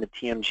pain in the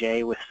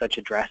TMJ with such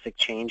a drastic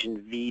change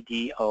in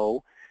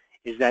VDO?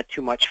 Is that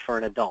too much for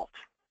an adult?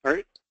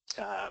 Or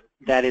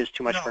that is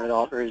too much for an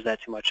adult, or is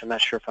that too much? I'm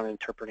not sure if I'm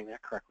interpreting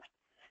that correctly.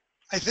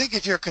 I think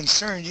if you're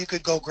concerned, you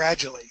could go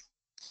gradually.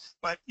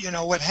 But, you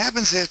know, what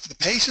happens if the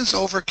patient's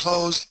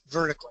overclosed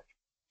vertically,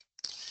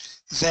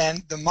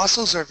 then the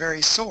muscles are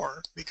very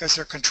sore because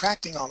they're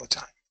contracting all the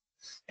time.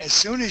 As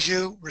soon as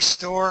you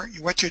restore,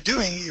 what you're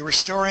doing, you're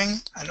restoring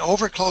an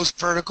overclosed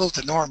vertical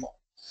to normal.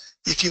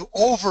 If you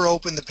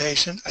over-open the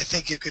patient, I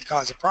think you could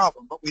cause a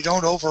problem, but we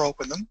don't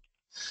over-open them.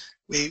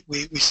 We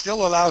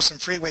still allow some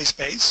freeway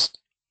space.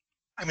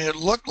 I mean, it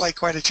looked like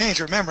quite a change.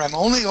 Remember, I'm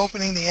only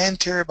opening the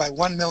anterior by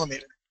 1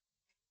 millimeter.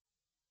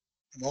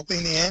 I'm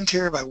opening the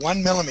anterior by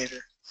 1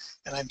 millimeter,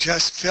 and I'm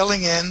just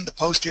filling in the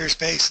posterior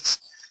spaces.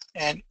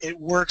 And it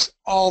works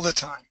all the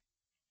time.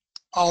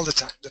 All the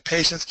time. The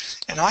patients,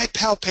 and I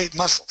palpate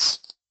muscles.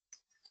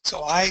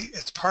 So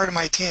it's part of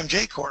my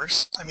TMJ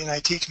course. I mean, I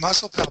teach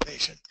muscle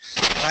palpation,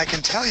 and I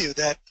can tell you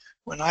that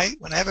when I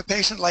have a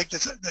patient like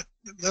this, the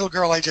little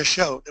girl I just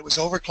showed that was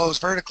overclosed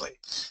vertically,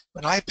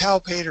 when I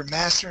palpate her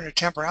masseter and her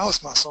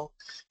temporalis muscle,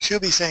 she'll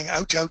be saying,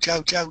 ouch, ouch,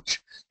 ouch,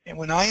 ouch. And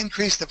when I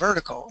increase the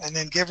vertical and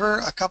then give her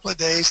a couple of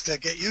days to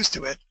get used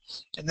to it,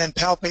 and then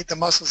palpate the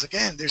muscles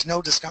again, there's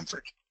no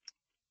discomfort.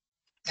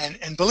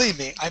 And believe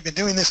me, I've been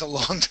doing this a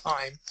long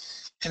time,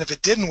 and if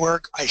it didn't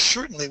work, I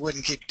certainly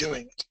wouldn't keep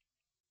doing it.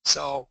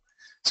 So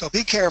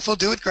be careful,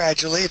 do it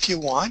gradually if you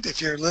want.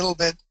 If you're a little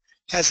bit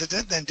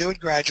hesitant, then do it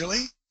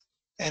gradually,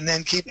 and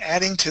then keep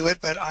adding to it.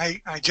 But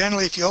I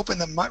generally, if you open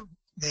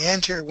the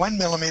anterior 1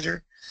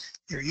 millimeter,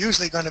 you're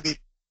usually going to be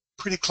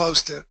pretty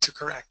close to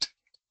correct.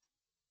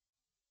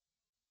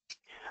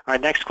 All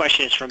right, next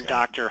question is from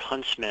Dr.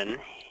 Huntsman.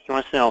 He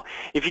wants to know,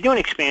 if you do an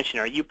expansion,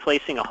 are you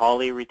placing a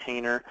Hawley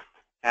retainer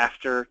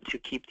after to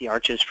keep the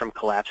arches from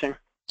collapsing?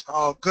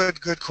 Oh,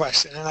 good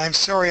question. And I'm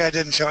sorry I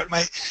didn't show it.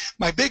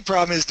 My big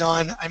problem is,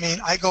 Don, I mean,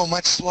 I go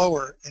much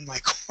slower in my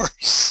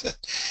course.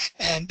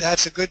 And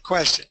that's a good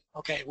question.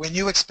 Okay, when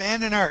you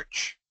expand an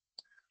arch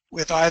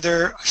with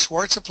either a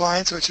Schwartz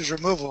appliance, which is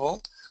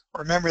removable,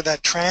 or remember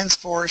that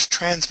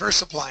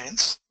transverse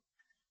appliance,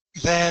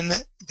 then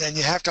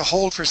you have to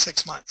hold for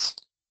 6 months.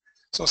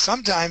 So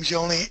sometimes you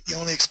only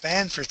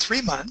expand for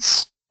 3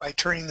 months by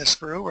turning the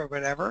screw or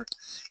whatever,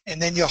 and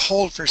then you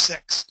hold for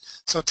 6.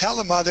 So tell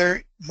the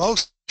mother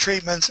most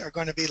treatments are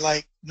going to be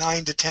like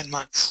 9 to 10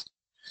 months.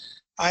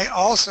 I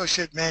also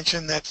should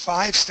mention that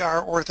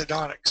 5-Star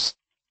Orthodontics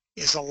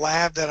is a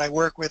lab that I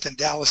work with in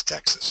Dallas,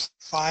 Texas.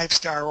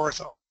 5-Star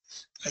Ortho.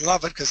 I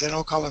love it because they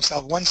don't call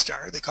themselves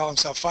 1-star, they call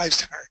themselves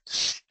 5-star.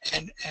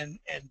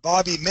 And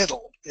Bobby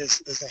Middle is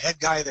the head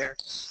guy there.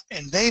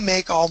 And they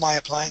make all my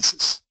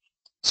appliances.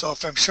 So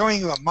if I'm showing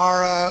you a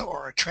Mara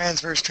or a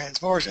transverse,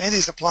 or any of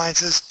these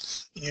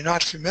appliances, and you're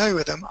not familiar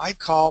with them, I'd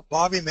call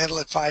Bobby Middle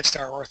at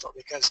 5-Star Ortho,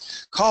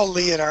 because call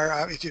Lee at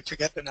our, if you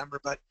forget the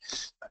number, but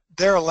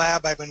they're a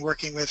lab I've been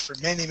working with for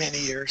many, many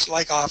years,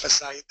 like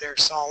OfficeSite. They're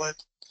solid,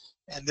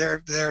 and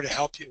they're there to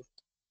help you.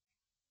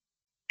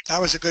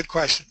 That was a good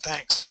question.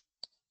 Thanks.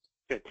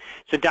 Good.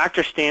 So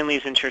Dr. Stanley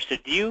is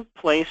interested. Do you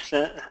place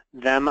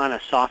them on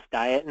a soft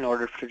diet in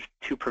order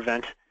to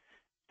prevent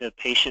the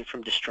patient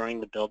from destroying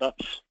the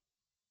buildups?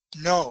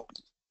 No,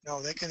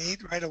 they can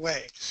eat right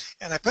away.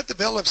 And I put the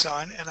buildups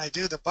on, and I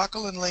do the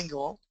buccal and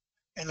lingual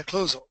and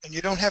occlusal, and you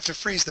don't have to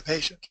freeze the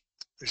patient.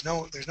 There's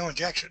no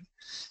injection,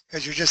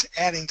 because you're just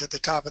adding to the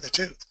top of the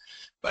tooth.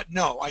 But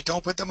no, I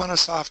don't put them on a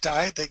soft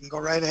diet. They can go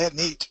right ahead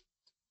and eat,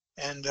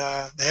 and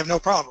they have no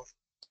problem.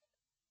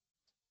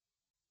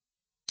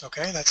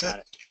 Okay, that's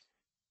it.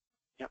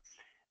 Yep.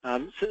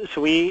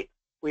 So we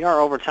are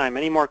over time.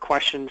 Any more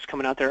questions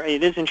coming out there?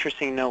 It is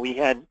interesting. No, we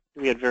had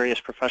various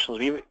professionals.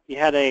 We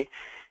had a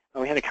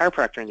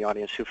chiropractor in the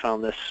audience who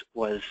found this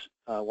was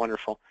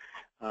wonderful.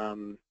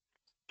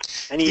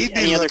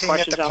 Any other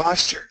questions? At the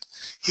posture.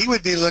 He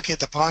would be looking at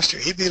the posture.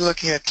 He'd be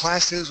looking at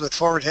class 2s with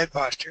forward head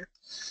posture,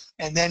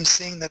 and then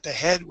seeing that the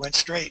head went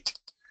straight.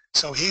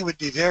 So he would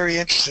be very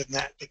interested in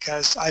that,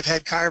 because I've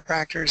had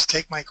chiropractors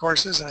take my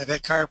courses, and I've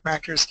had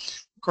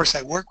chiropractors. Of course,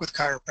 I work with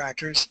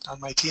chiropractors on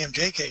my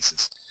TMJ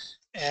cases,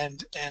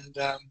 and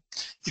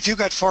if you've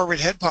got forward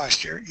head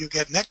posture, you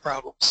get neck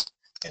problems.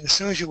 And as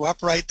soon as you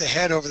upright the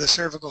head over the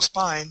cervical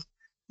spine,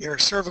 your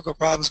cervical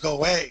problems go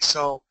away.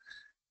 So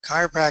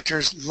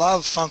chiropractors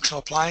love functional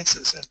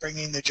appliances and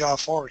bringing the jaw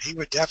forward. He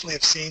would definitely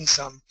have seen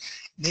some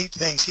neat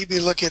things. He'd be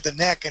looking at the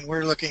neck, and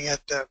we're looking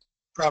at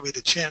probably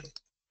the chin.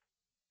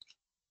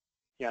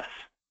 Yes.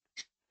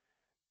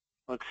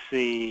 Let's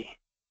see.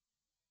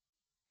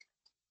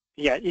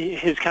 Yeah,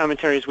 his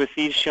commentary is, with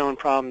these shown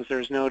problems,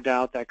 there's no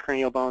doubt that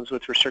cranial bones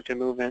with restricted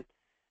movement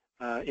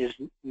is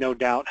no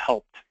doubt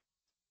helped.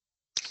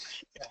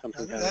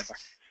 Yeah,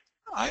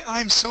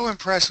 I'm so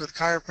impressed with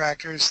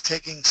chiropractors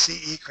taking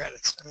CE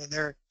credits. I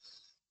mean,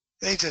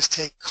 they just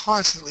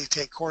constantly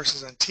take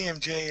courses on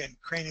TMJ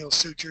and cranial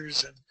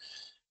sutures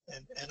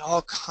and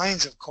all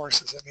kinds of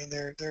courses. I mean,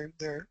 they're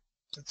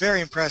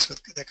very impressed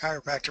with the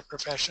chiropractor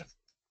profession,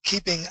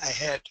 keeping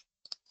ahead.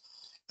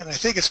 And I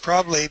think it's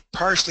probably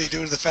partially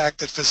due to the fact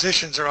that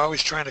physicians are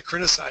always trying to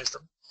criticize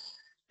them,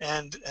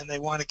 and they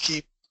want to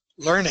keep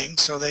learning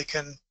so they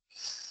can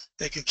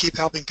keep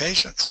helping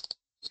patients.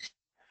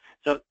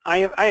 So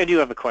I do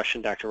have a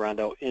question, Dr.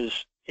 Rondeau,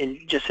 and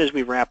just as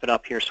we wrap it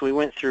up here, so we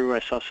went through, I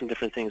saw some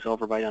different things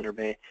over by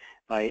Underbay,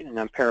 and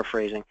I'm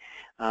paraphrasing.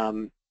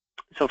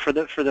 So for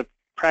the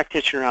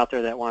practitioner out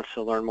there that wants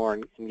to learn more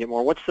and get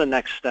more, what's the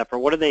next step, or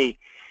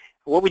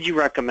what would you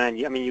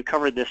recommend? I mean, you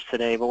covered this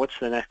today, but what's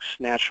the next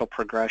natural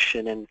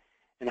progression, and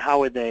how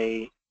would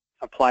they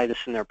apply this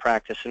in their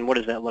practice, and what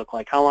does that look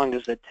like? How long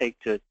does it take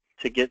to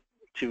get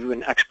to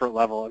an expert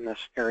level in this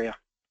area?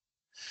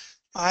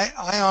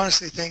 I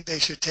honestly think they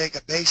should take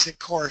a basic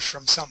course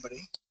from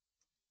somebody,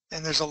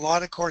 and there's a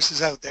lot of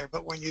courses out there,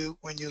 but when you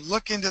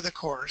look into the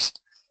course,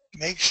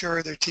 make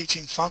sure they're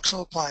teaching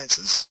functional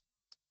appliances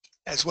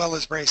as well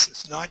as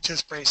braces, not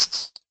just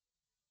braces.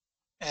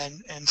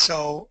 And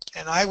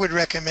I would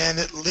recommend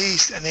at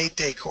least an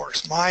 8-day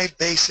course. My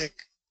basic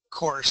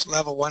course,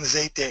 level 1, is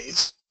 8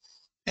 days,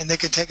 and they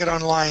can take it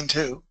online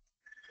too.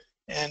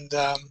 And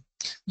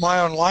my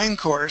online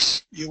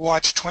course, you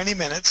watch 20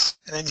 minutes,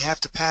 and then you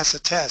have to pass a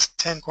test,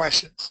 10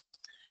 questions.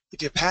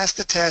 If you pass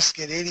the test,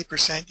 get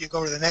 80%, you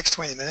go to the next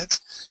 20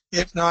 minutes.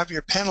 If not, if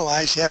you're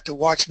penalized, you have to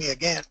watch me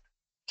again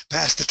to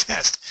pass the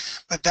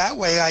test. But that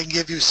way I can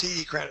give you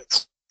CE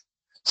credits.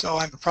 So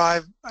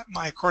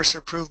my course are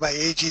approved by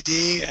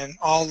AGD, and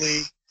all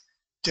the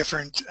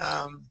different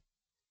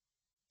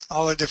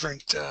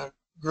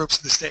groups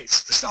of the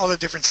states, all the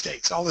different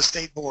states, all the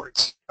state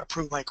boards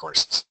approve my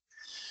courses.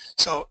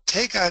 So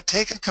take a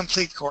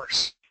complete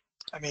course.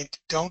 I mean,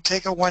 don't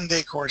take a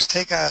 1-day course.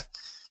 Take an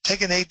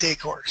 8-day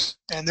course.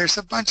 And there's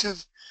a bunch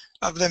of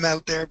them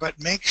out there, but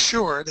make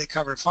sure they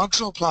cover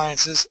functional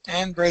appliances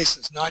and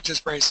braces, not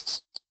just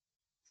braces,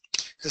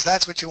 because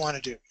that's what you want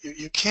to do.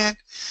 You can't.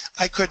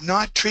 I could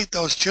not treat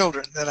those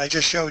children that I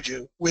just showed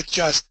you with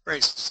just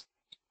braces.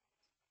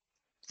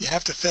 You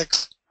have to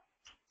fix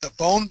the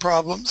bone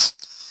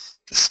problems,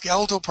 the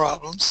skeletal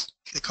problems.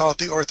 They call it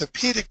the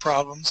orthopedic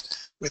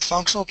problems with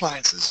functional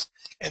appliances,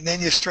 and then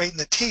you straighten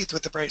the teeth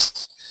with the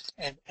braces.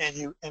 And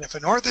if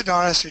an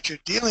orthodontist that you're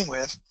dealing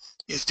with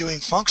is doing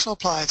functional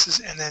appliances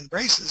and then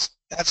braces,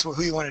 that's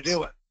who you want to deal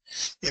with.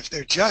 If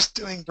they're just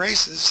doing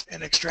braces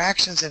and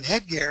extractions and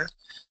headgear,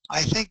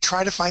 I think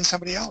try to find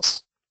somebody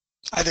else.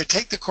 Either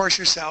take the course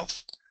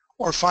yourself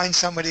or find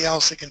somebody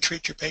else that can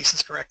treat your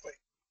patients correctly.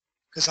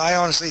 Because I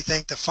honestly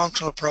think the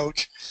functional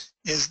approach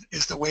is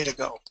the way to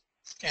go.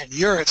 And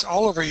it's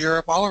all over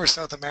Europe, all over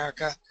South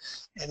America,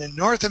 and in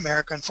North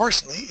America,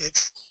 unfortunately,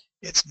 it's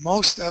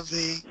most of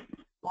the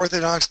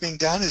orthodontics being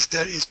done is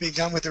being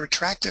done with a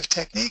retractive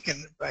technique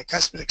and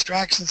bicuspid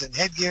extractions and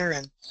headgear,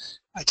 and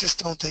I just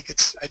don't think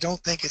it's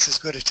as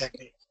good a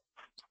technique.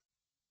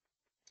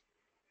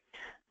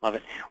 Love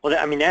it. Well,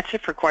 I mean, that's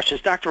it for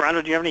questions. Dr.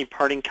 Rondeau, do you have any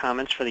parting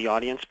comments for the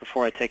audience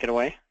before I take it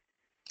away?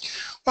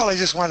 Well, I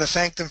just want to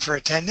thank them for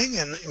attending,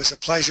 and it was a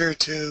pleasure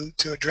to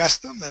address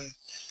them, and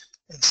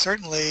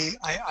certainly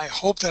I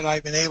hope that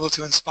I've been able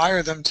to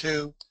inspire them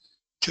to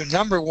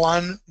number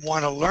one,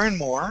 want to learn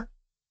more,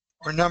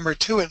 or number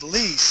two, at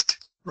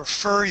least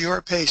refer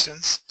your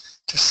patients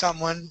to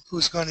someone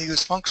who's going to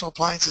use functional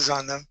appliances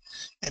on them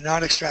and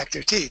not extract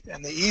their teeth.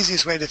 And the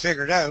easiest way to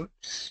figure it out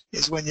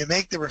is when you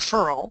make the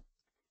referral,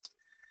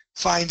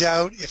 find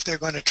out if they're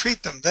going to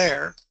treat them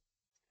there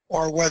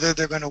or whether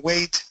they're going to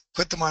wait,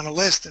 put them on a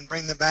list, and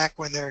bring them back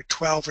when they're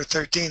 12 or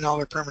 13, all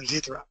their permanent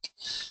teeth are out.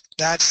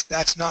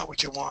 That's not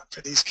what you want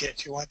for these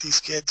kids. You want these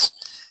kids,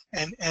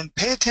 and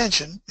pay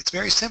attention. It's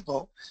very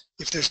simple.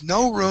 If there's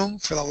no room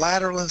for the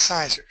lateral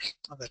incisors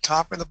on the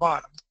top or the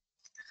bottom,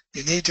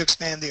 you need to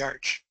expand the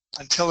arch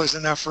until there's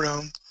enough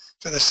room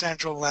for the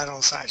central and lateral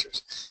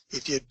incisors.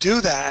 If you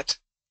do that,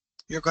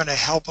 you're going to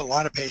help a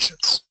lot of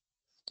patients,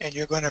 and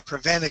you're going to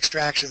prevent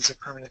extractions of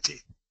permanent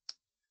teeth.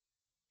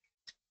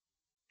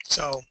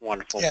 So,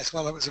 wonderful. Yes,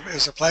 well, it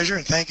was a pleasure,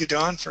 and thank you,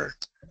 Don, for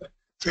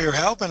your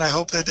help, and I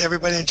hope that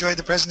everybody enjoyed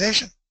the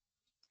presentation.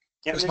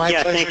 Yeah, it was my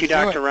pleasure. Thank you,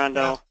 Dr.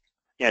 Rondeau. Yeah.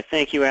 Yeah,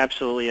 thank you,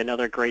 absolutely.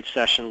 Another great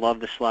session.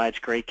 Love the slides,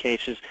 great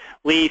cases.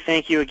 Lee,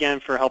 thank you again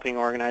for helping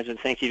organize it.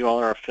 Thank you to all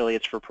our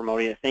affiliates for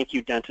promoting it. Thank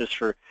you, dentists,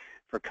 for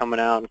coming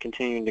out and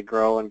continuing to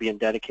grow and being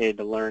dedicated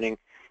to learning.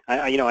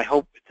 I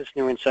hope with this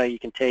new insight you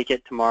can take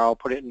it tomorrow,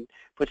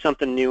 put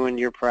something new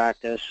into your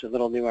practice, a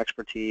little new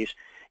expertise.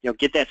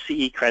 Get that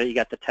CE credit. You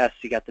got the tests,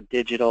 you got the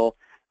digital.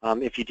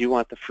 If you do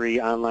want the free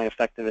online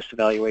effectiveness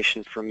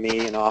evaluation from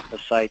me and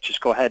OfficeSite,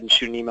 just go ahead and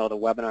shoot an email to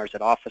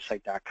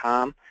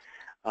webinars@officesite.com.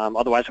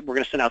 Otherwise, we're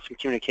going to send out some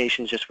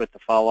communications just with the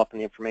follow-up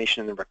and the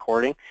information and the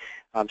recording,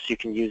 so you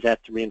can use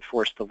that to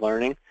reinforce the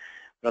learning.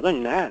 But other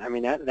than that, I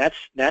mean,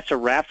 that's a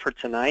wrap for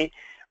tonight.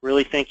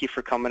 Really thank you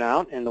for coming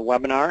out, and the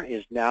webinar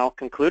is now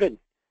concluded.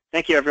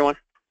 Thank you, everyone.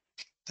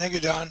 Thank you,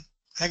 Don.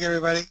 Thank you,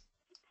 everybody.